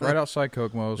town. It's right outside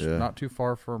Kokomo. It's Yeah. not too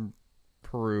far from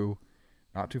Peru.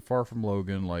 Not too far from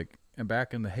Logan. And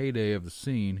back in the heyday of the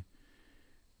scene,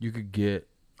 you could get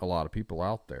a lot of people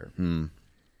out there.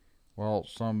 Well,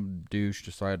 some douche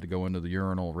decided to go into the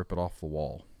urinal, rip it off the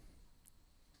wall.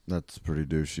 That's pretty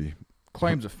douchey.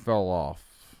 Claims it fell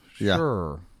off. Yeah.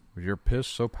 Sure. Was your piss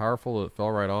so powerful that it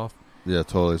fell right off? Yeah,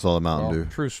 totally. It's all the Mountain Dew.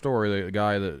 True story. The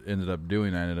guy that ended up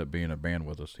doing that ended up being a band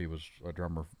with us. He was a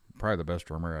drummer, probably the best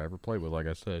drummer I ever played with, like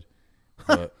I said.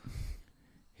 But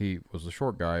he was the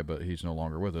short guy, but he's no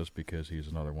longer with us because he's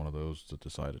another one of those that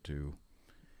decided to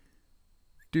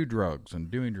do drugs.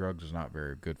 And doing drugs is not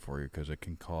very good for you because it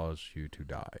can cause you to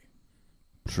die.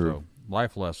 True. So,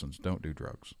 life lessons, don't do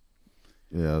drugs.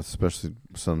 Yeah, especially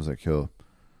some that kill.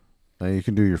 Now, you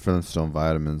can do your Flintstone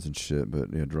vitamins and shit,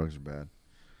 but yeah, drugs are bad.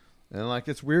 And like,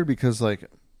 it's weird because like,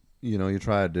 you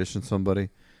try to audition somebody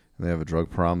and they have a drug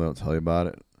problem, they don't tell you about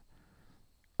it.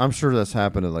 I'm sure that's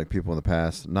happened to like people in the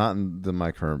past, not in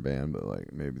my current band, but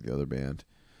like maybe the other band.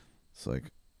 It's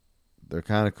like they're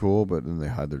kind of cool, but then they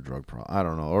hide their drug problem. I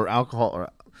don't know, or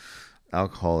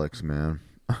alcoholics, man.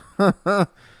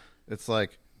 It's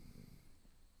like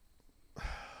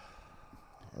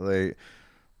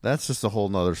That's just a whole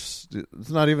nother. It's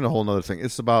not even a whole nother thing.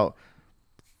 It's about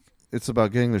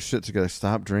getting their shit together.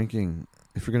 Stop drinking.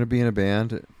 If you're gonna be in a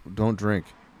band, don't drink.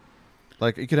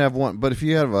 Like, you could have one, but if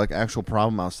you have like actual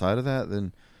problem outside of that,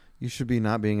 then you should be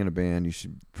not being in a band. You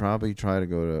should probably try to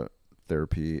go to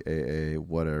therapy, AA,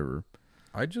 whatever.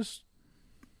 I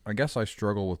guess I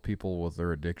struggle with people with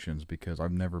their addictions because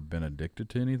I've never been addicted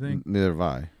to anything. Neither have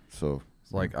I. So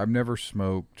it's like, I've never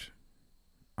smoked.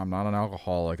 I'm not an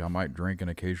alcoholic. I might drink an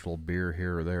occasional beer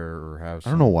here or there, or have. I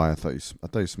don't know why I thought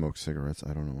you smoked cigarettes.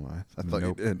 I don't know why. I thought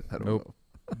Nope. you did. I don't Nope.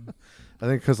 know. I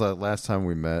think because last time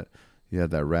we met, you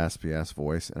had that raspy ass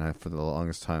voice, and for the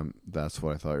longest time, that's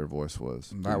what I thought your voice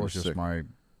was. That was just my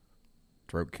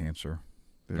throat cancer.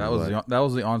 Dude, That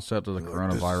was the onset of the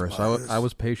coronavirus. I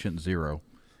was patient 0.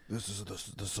 This is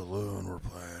the saloon we're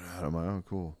playing at. I'm like, oh,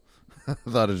 cool. I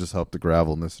thought it just helped the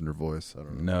gravelness in your voice. I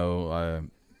don't know.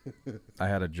 No, I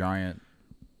had a giant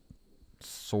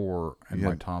sore in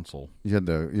my tonsil. You had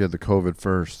the COVID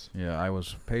first. Yeah, I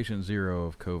was patient 0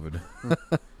 of COVID.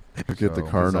 You get the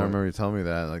card. I remember you telling me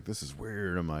that, like, this is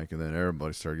weird. I'm like, and then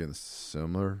everybody started getting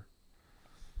similar.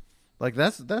 Like,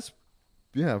 that's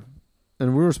yeah.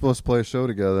 And we were supposed to play a show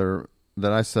together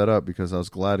that I set up because I was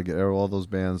glad to get all those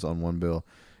bands on one bill.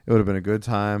 It would have been a good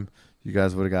time. You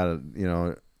guys would have got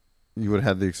you would have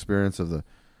had the experience of the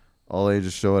all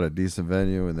ages show at a decent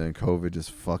venue, and then COVID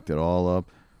just fucked it all up.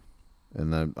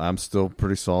 And then I'm still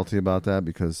pretty salty about that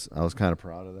because I was kind of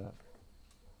proud of that.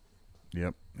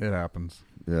 Yep, it happens.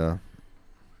 Yeah.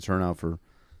 Turnout for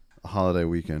a holiday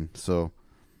weekend. So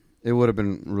it would have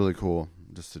been really cool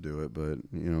just to do it,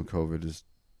 but COVID just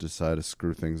decided to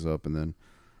screw things up, and then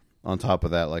on top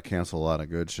of that, like, cancel a lot of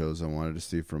good shows I wanted to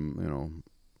see from,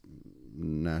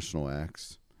 national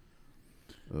acts.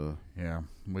 Yeah,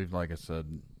 like I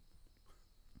said,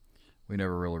 we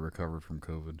never really recovered from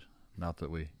COVID. Not that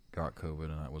we got COVID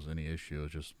and that was any issue. It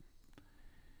was just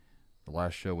the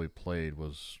last show we played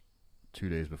was 2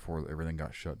 days before everything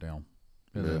got shut down.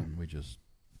 And then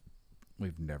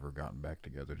we've never gotten back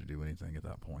together to do anything at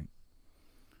that point.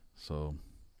 So,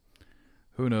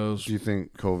 who knows? Do you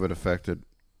think COVID affected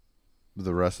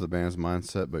the rest of the band's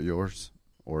mindset but yours?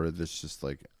 Or is this just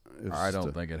like... I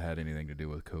don't think it had anything to do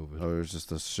with COVID. Oh, it was just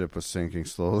the ship was sinking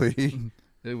slowly?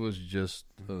 It was just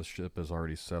the ship has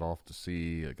already set off to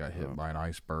sea. It got hit by an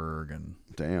iceberg. And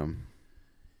damn.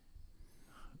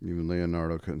 Even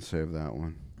Leonardo couldn't save that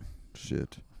one.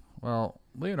 Shit. Well,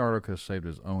 Leonardo could have saved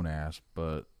his own ass,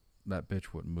 but that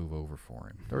bitch wouldn't move over for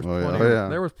him. There was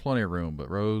there was plenty of room, but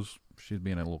Rose, she's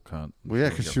being a little cunt. Well, yeah,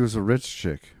 because she was a rich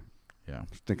chick. Yeah.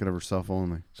 Thinking of herself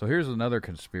only. So here's another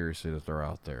conspiracy that they're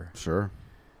out there. Sure.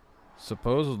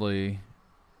 Supposedly,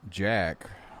 Jack,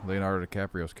 Leonardo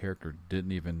DiCaprio's character,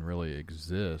 didn't even really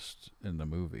exist in the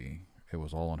movie. It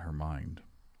was all in her mind.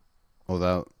 Oh,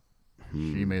 that...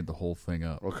 She made the whole thing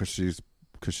up. Well, because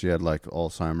she had, like,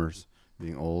 Alzheimer's,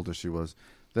 being old as she was.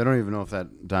 They don't even know if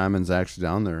that diamond's actually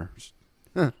down there.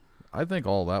 I think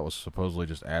all that was supposedly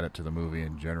just added to the movie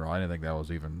in general. I didn't think that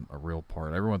was even a real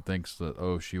part. Everyone thinks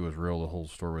that, she was real. The whole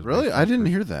story was... Really? I didn't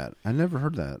hear that. I never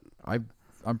heard that.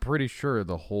 I'm pretty sure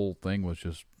the whole thing was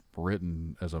just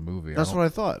written as a movie. That's what I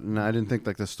thought. And I didn't think,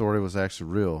 like, the story was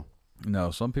actually real. No,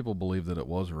 some people believe that it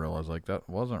was real. I was like, that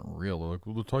wasn't real. They're like,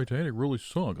 well, the Titanic really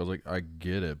sunk. I was like, I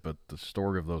get it, but the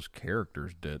story of those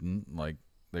characters didn't. Like,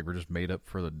 they were just made up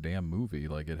for the damn movie.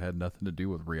 Like, it had nothing to do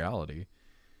with reality.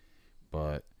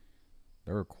 But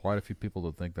there were quite a few people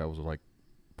that think that was, like,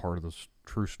 part of the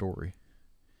true story.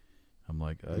 I'm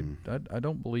like, I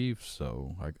don't believe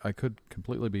so. I could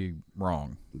completely be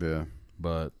wrong. Yeah.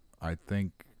 But I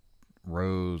think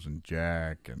Rose and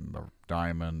Jack and the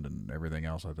diamond and everything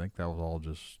else, I think that was all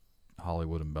just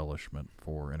Hollywood embellishment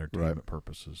for entertainment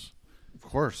purposes. Of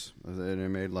course. They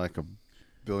made like $1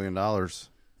 billion.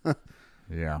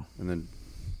 Yeah. And then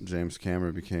James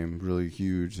Cameron became really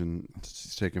huge, and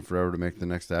it's taken forever to make the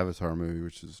next Avatar movie,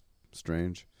 which is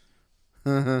strange.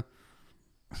 I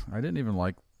didn't even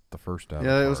like the first Avatar.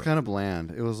 Yeah, it was kind of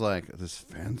bland. It was like this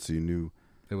fancy new...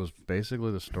 It was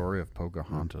basically the story of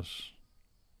Pocahontas.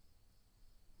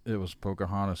 It was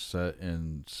Pocahontas set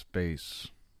in space.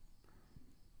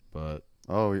 But...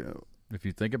 Oh, yeah. If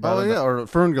you think about it... Oh, yeah, or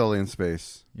Fern Gully in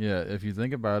space. Yeah, if you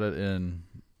think about it in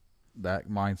that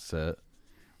mindset,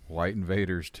 white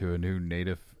invaders to a new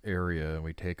native area, and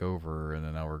we take over, and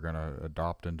then now we're going to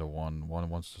adopt into one. One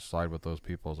wants to side with those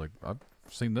people. It's like, I've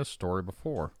seen this story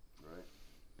before. Right.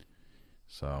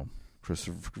 So...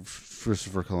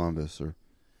 Christopher Columbus, or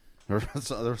there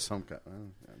was some kind.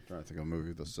 I'm trying to think of a movie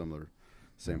with a similar,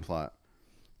 same plot.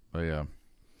 But yeah,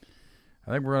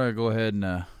 I think we're gonna go ahead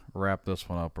and wrap this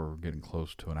one up. We're getting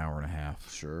close to an hour and a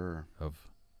half. Sure. Of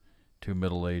two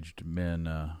middle-aged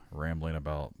men rambling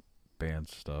about band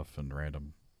stuff and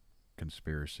random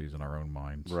conspiracies in our own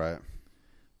minds. Right.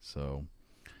 So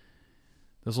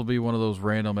this will be one of those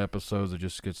random episodes that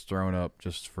just gets thrown up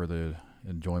just for the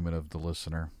enjoyment of the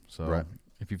listener. So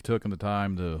if you've taken the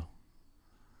time to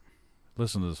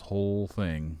listen to this whole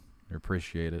thing, I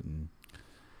appreciate it. And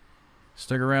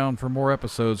stick around for more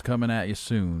episodes coming at you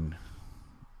soon.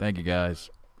 Thank you, guys.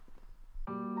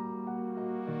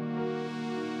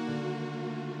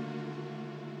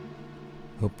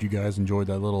 Hope you guys enjoyed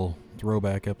that little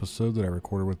throwback episode that I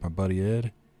recorded with my buddy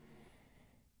Ed.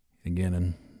 Again,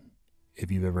 and if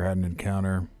you've ever had an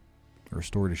encounter or a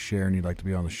story to share and you'd like to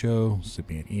be on the show, send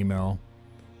me an email,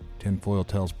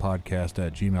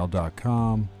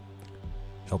 tinfoiltalespodcast@gmail.com.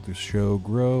 Help this show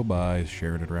grow by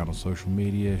sharing it around on social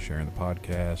media, sharing the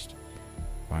podcast.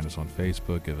 Find us on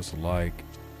Facebook, give us a like.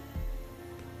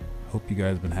 Hope you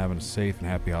guys have been having a safe and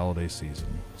happy holiday season.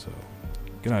 So,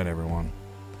 good night, everyone.